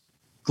know.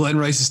 Glenn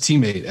Rice's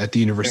teammate at the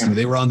university. Yeah.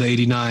 They were on the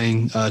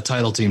 89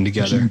 title team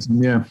together.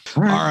 Yeah.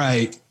 All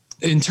right.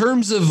 In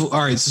terms of,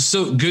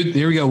 so good.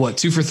 There we go.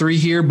 2 for 3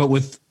 here, but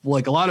with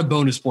like a lot of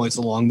bonus points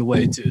along the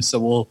way too.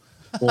 So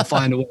we'll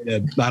find a way to,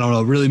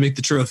 really make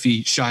the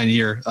trophy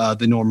shinier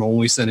than normal when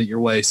we send it your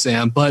way,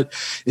 Sam. But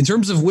in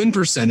terms of win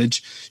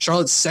percentage,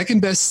 Charlotte's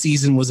second best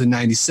season was in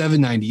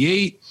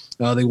 97-98.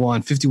 They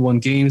won 51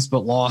 games,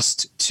 but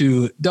lost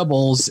to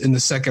doubles in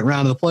the second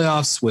round of the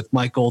playoffs with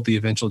Michael, the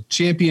eventual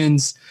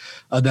champions.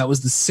 That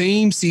was the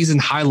same season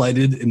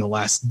highlighted in The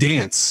Last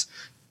Dance.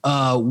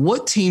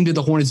 What team did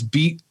the Hornets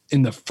beat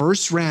in the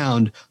first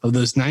round of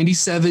those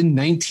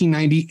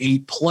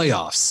 1998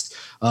 playoffs?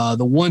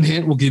 The one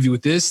hint we'll give you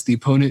with this, the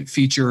opponent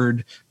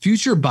featured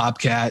future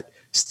Bobcat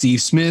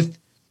Steve Smith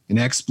and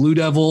ex-Blue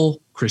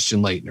Devil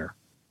Christian Laettner.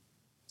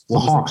 The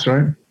Hawks,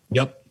 right?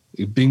 Yep.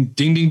 Ding,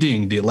 ding,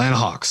 ding. The Atlanta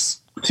Hawks.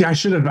 See, I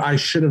should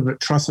have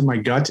trusted my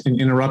gut and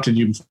interrupted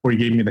you before you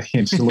gave me the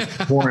hint to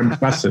look more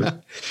impressive.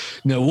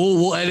 No,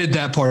 we'll edit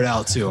that part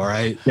out too. All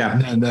right.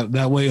 Yeah. And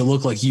that way it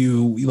looked like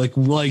you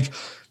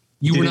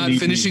you were not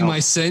finishing my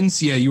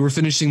sentence. Yeah, you were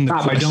finishing the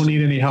question. I don't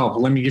need any help.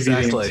 Let me give you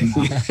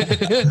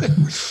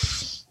the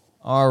answer.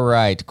 All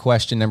right,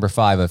 question number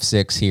 5 of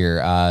 6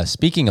 here.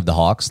 Speaking of the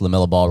Hawks,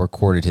 LaMelo Ball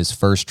recorded his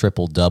first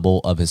triple-double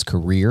of his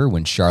career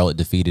when Charlotte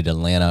defeated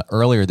Atlanta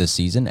earlier this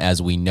season.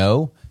 As we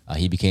know,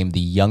 he became the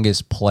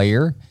youngest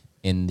player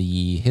in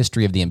the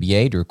history of the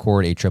NBA to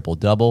record a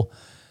triple-double.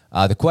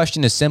 The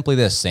question is simply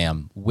this,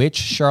 Sam. Which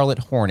Charlotte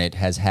Hornet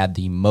has had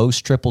the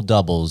most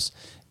triple-doubles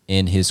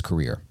in his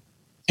career?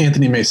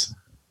 Anthony Mason.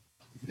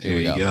 There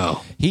you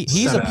go.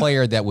 He's a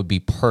player that would be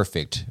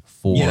perfect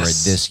for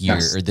this year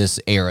or this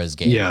era's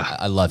game. Yeah.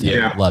 I love him.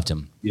 Yeah. Loved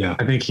him. Yeah.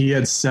 I think he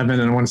had 7,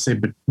 and I want to say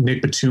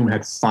Nick Batum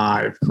had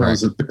 5. That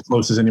was the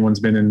closest anyone's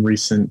been in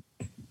recent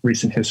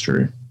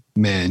history.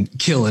 Man,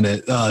 killing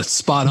it.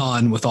 Spot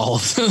on with all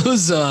of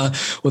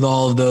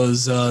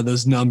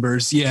those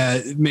numbers.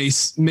 Yeah,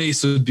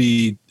 Mace would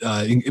be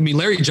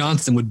Larry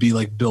Johnson would be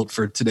like built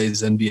for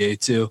today's NBA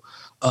too,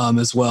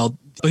 as well.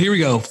 But here we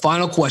go.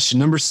 Final question,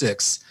 number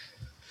 6.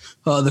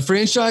 The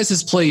franchise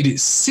has played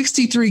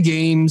 63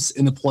 games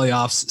in the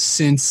playoffs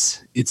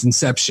since its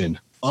inception.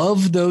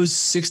 Of those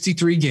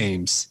 63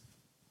 games,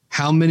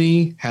 how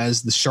many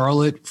has the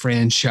Charlotte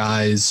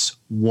franchise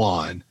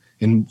won?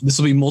 And this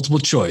will be multiple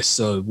choice,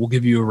 so we'll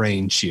give you a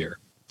range here.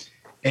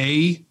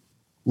 A,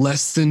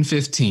 less than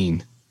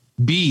 15.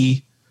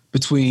 B,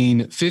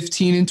 between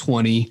 15 and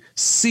 20.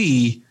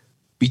 C,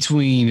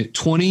 between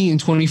 20 and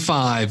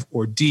 25.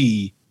 Or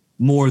D,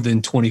 more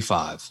than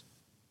 25.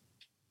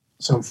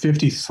 So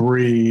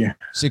 53.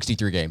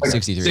 63 games.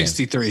 63 games.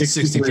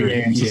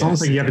 Yes. It's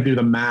almost like you have to do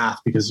the math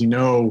because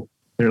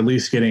they're at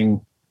least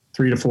getting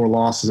 3 to 4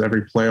 losses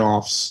every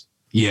playoffs.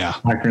 Yeah.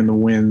 Factor in the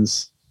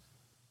wins.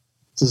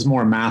 This is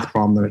more a math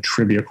problem than a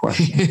trivia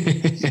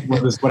question.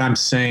 What I'm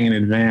saying in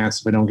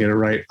advance if I don't get it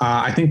right.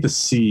 I think the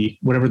C,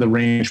 whatever the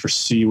range for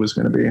C was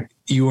going to be.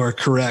 You are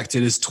correct.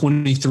 It is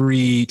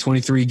 23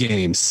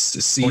 games.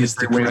 C is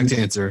the correct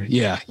answer.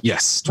 Yeah.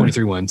 Yes.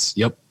 23 wins.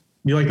 Yep.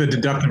 You like the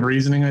deductive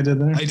reasoning I did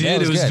there? I did. Yeah,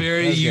 it was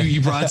very.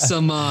 You brought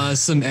some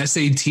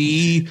SAT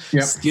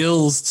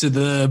skills to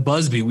the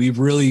Busby.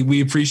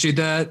 We appreciate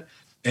that,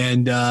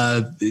 and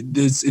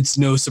it's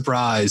no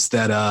surprise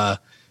that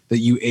that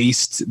you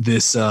aced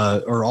this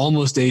or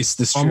almost aced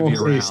this Almost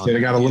trivia aced round. it. I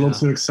got a little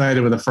too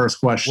excited with the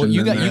first question. Well,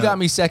 you got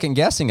me second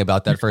guessing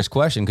about that first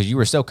question because you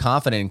were so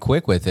confident and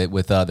quick with it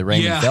with the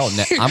Raymond Felton.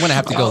 I'm going to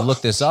have to go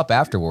look this up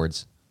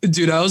afterwards.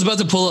 Dude, I was about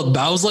to pull up.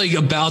 I was like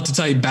about to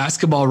type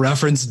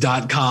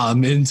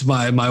basketballreference.com into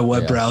my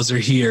web browser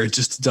here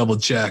just to double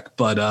check.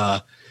 But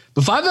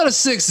 5 out of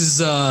 6 is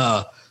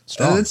strong.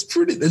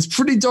 It's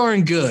pretty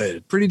darn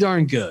good. Pretty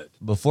darn good.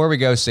 Before we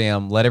go,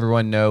 Sam, let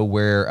everyone know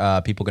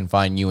where people can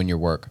find you and your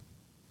work.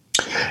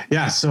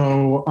 Yeah.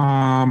 So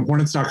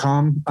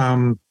Hornets.com.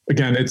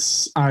 Again,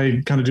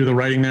 I kind of do the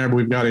writing there, but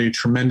we've got a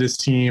tremendous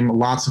team,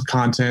 lots of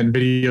content,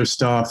 video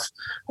stuff.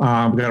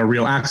 We've got a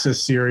real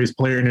access series,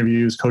 player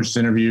interviews, coaches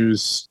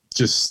interviews.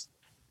 Just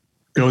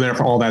go there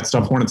for all that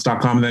stuff,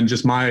 Hornets.com. And then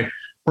just my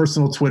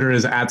personal Twitter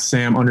is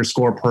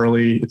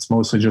 @Sam_Perley. It's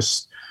mostly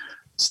just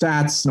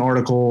stats and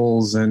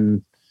articles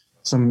and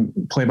some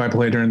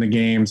play-by-play during the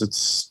games.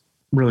 It's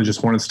really just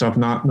Hornets stuff.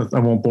 I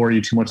won't bore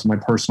you too much with my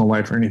personal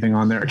life or anything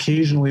on there.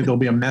 Occasionally there'll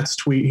be a Mets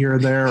tweet here or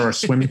there or a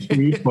swimming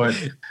tweet, but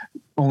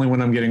only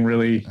when I'm getting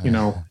really,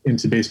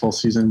 into baseball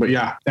season. But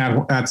yeah,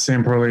 at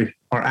Sam Perley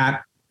or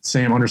at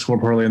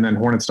Sam_Perley and then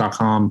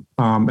Hornets.com.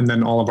 And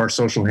then all of our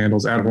social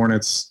handles at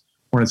Hornets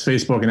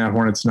Facebook and at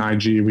Hornets and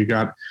IG. We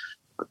got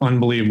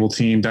unbelievable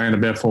team, Diana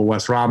Biffle,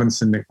 Wes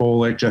Robinson, Nick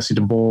Bolick, Jesse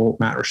DeBolt,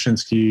 Matt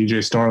Roshinsky,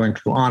 Jay Starling,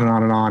 could go on and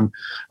on and on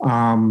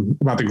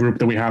about the group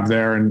that we have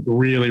there and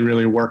really,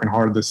 really working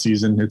hard this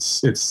season.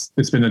 It's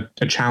been a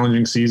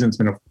challenging season. It's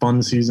been a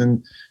fun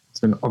season. It's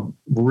been a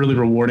really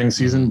rewarding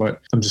season, but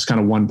I'm just kind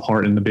of one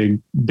part in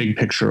the big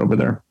picture over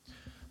there.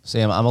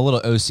 Sam, I'm a little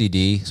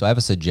OCD, so I have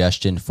a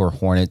suggestion for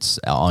Hornets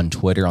on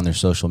Twitter, on their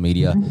social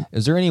media.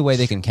 Is there any way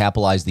they can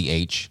capitalize the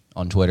H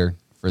on Twitter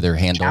for their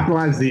handle?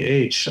 Capitalize the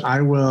H.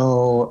 I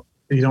will.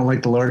 You don't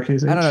like the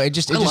lowercase H? I don't know.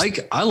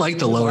 I like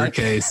the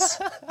lowercase.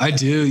 I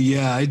do.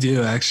 Yeah, I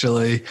do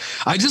actually.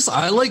 I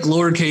like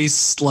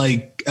lowercase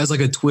like as like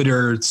a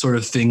Twitter sort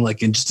of thing,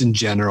 like in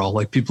general,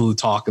 like people who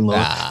talk in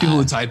people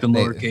who type in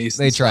lowercase.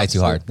 They try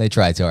too hard. They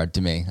try too hard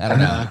to me. I don't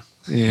know.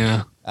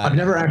 Yeah. I've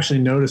never actually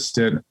noticed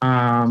it.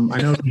 I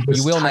know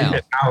you will now.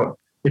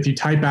 If you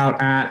type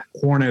out at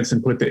Hornets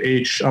and put the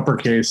H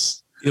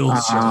uppercase, it'll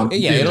still do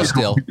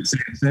the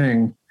same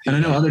thing. And I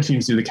know other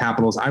teams do the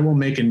capitals. I will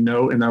make a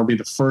note, and that'll be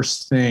the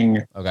first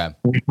thing. Okay.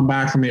 When we come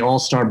back from the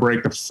All-Star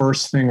break, the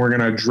first thing we're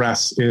going to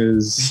address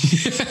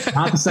is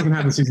not the second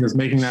half of the season, is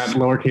making that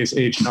lowercase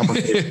h and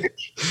uppercase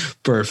h.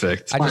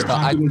 Perfect.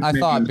 I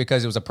thought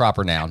because it was a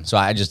proper noun, so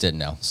I just didn't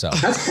know. So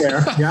that's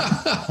fair.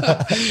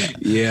 Yeah.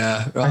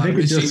 Yeah. I think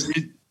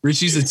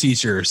Richie's a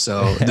teacher,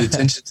 so the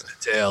attention to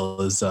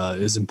detail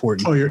is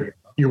important. Oh, your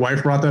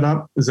wife brought that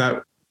up? Is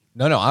that?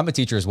 No, I'm a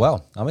teacher as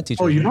well. I'm a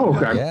teacher. Oh,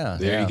 okay. Yeah.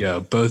 There you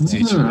go. Both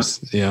teachers.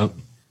 Yeah.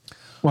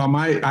 Well,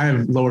 I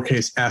have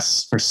lowercase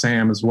s for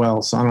Sam as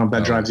well, so I don't know if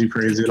that drives you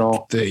crazy at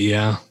all.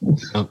 Yeah.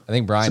 I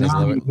think Brian is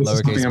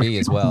lowercase b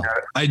as well.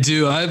 I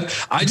do. I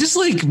just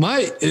like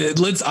I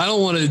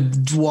don't want to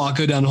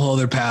go down a whole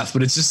other path,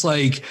 but it's just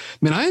like,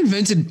 man, I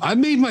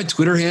made my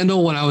Twitter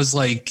handle when I was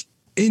like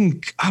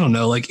in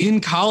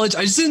college.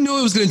 I just didn't know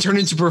it was going to turn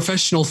into a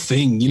professional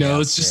thing.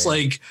 It's just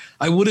like,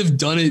 I would have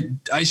done it.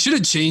 I should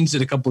have changed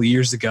it a couple of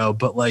years ago,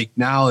 but like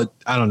now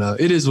I don't know.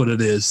 It is what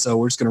it is. So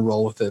we're just going to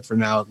roll with it for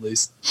now, at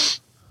least.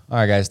 All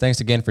right, guys.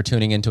 Thanks again for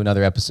tuning into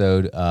another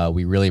episode.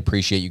 We really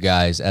appreciate you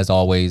guys. As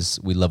always,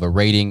 we love a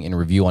rating and a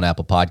review on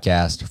Apple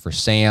Podcast. For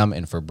Sam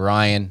and for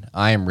Brian,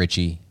 I am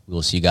Richie. We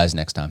will see you guys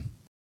next time.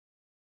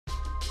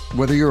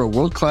 Whether you're a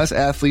world-class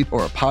athlete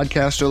or a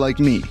podcaster like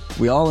me,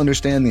 we all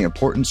understand the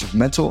importance of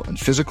mental and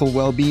physical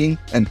well-being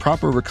and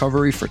proper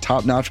recovery for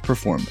top-notch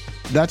performance.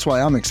 That's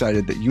why I'm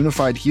excited that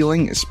Unified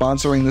Healing is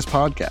sponsoring this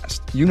podcast.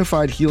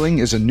 Unified Healing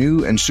is a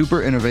new and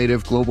super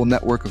innovative global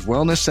network of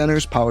wellness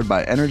centers powered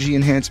by Energy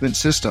Enhancement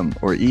System,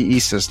 or EE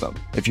System.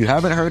 If you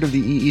haven't heard of the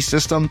EE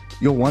System,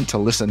 you'll want to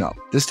listen up.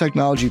 This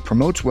technology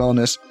promotes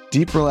wellness,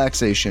 deep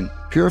relaxation,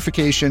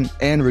 purification,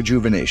 and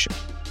rejuvenation.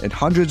 At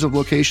hundreds of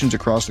locations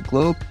across the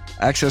globe,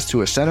 access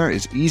to a center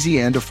is easy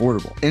and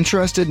affordable.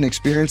 Interested in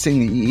experiencing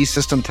the EE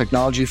System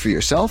technology for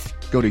yourself?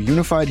 Go to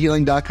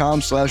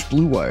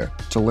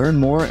unifiedhealing.com/bluewire to learn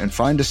more and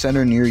find a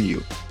center near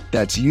you.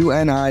 That's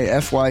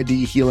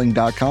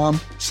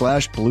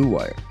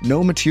unifydhealing.com/bluewire.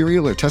 No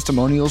material or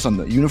testimonials on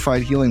the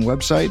Unified Healing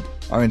website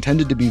are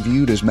intended to be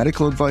viewed as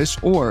medical advice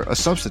or a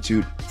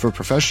substitute for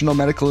professional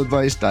medical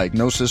advice,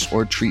 diagnosis,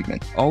 or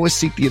treatment. Always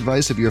seek the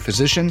advice of your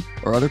physician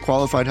or other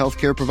qualified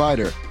healthcare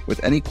provider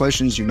with any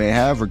questions you may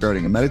have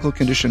regarding a medical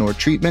condition or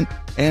treatment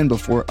and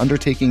before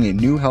undertaking a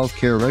new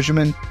healthcare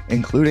regimen,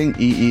 including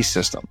EE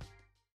System.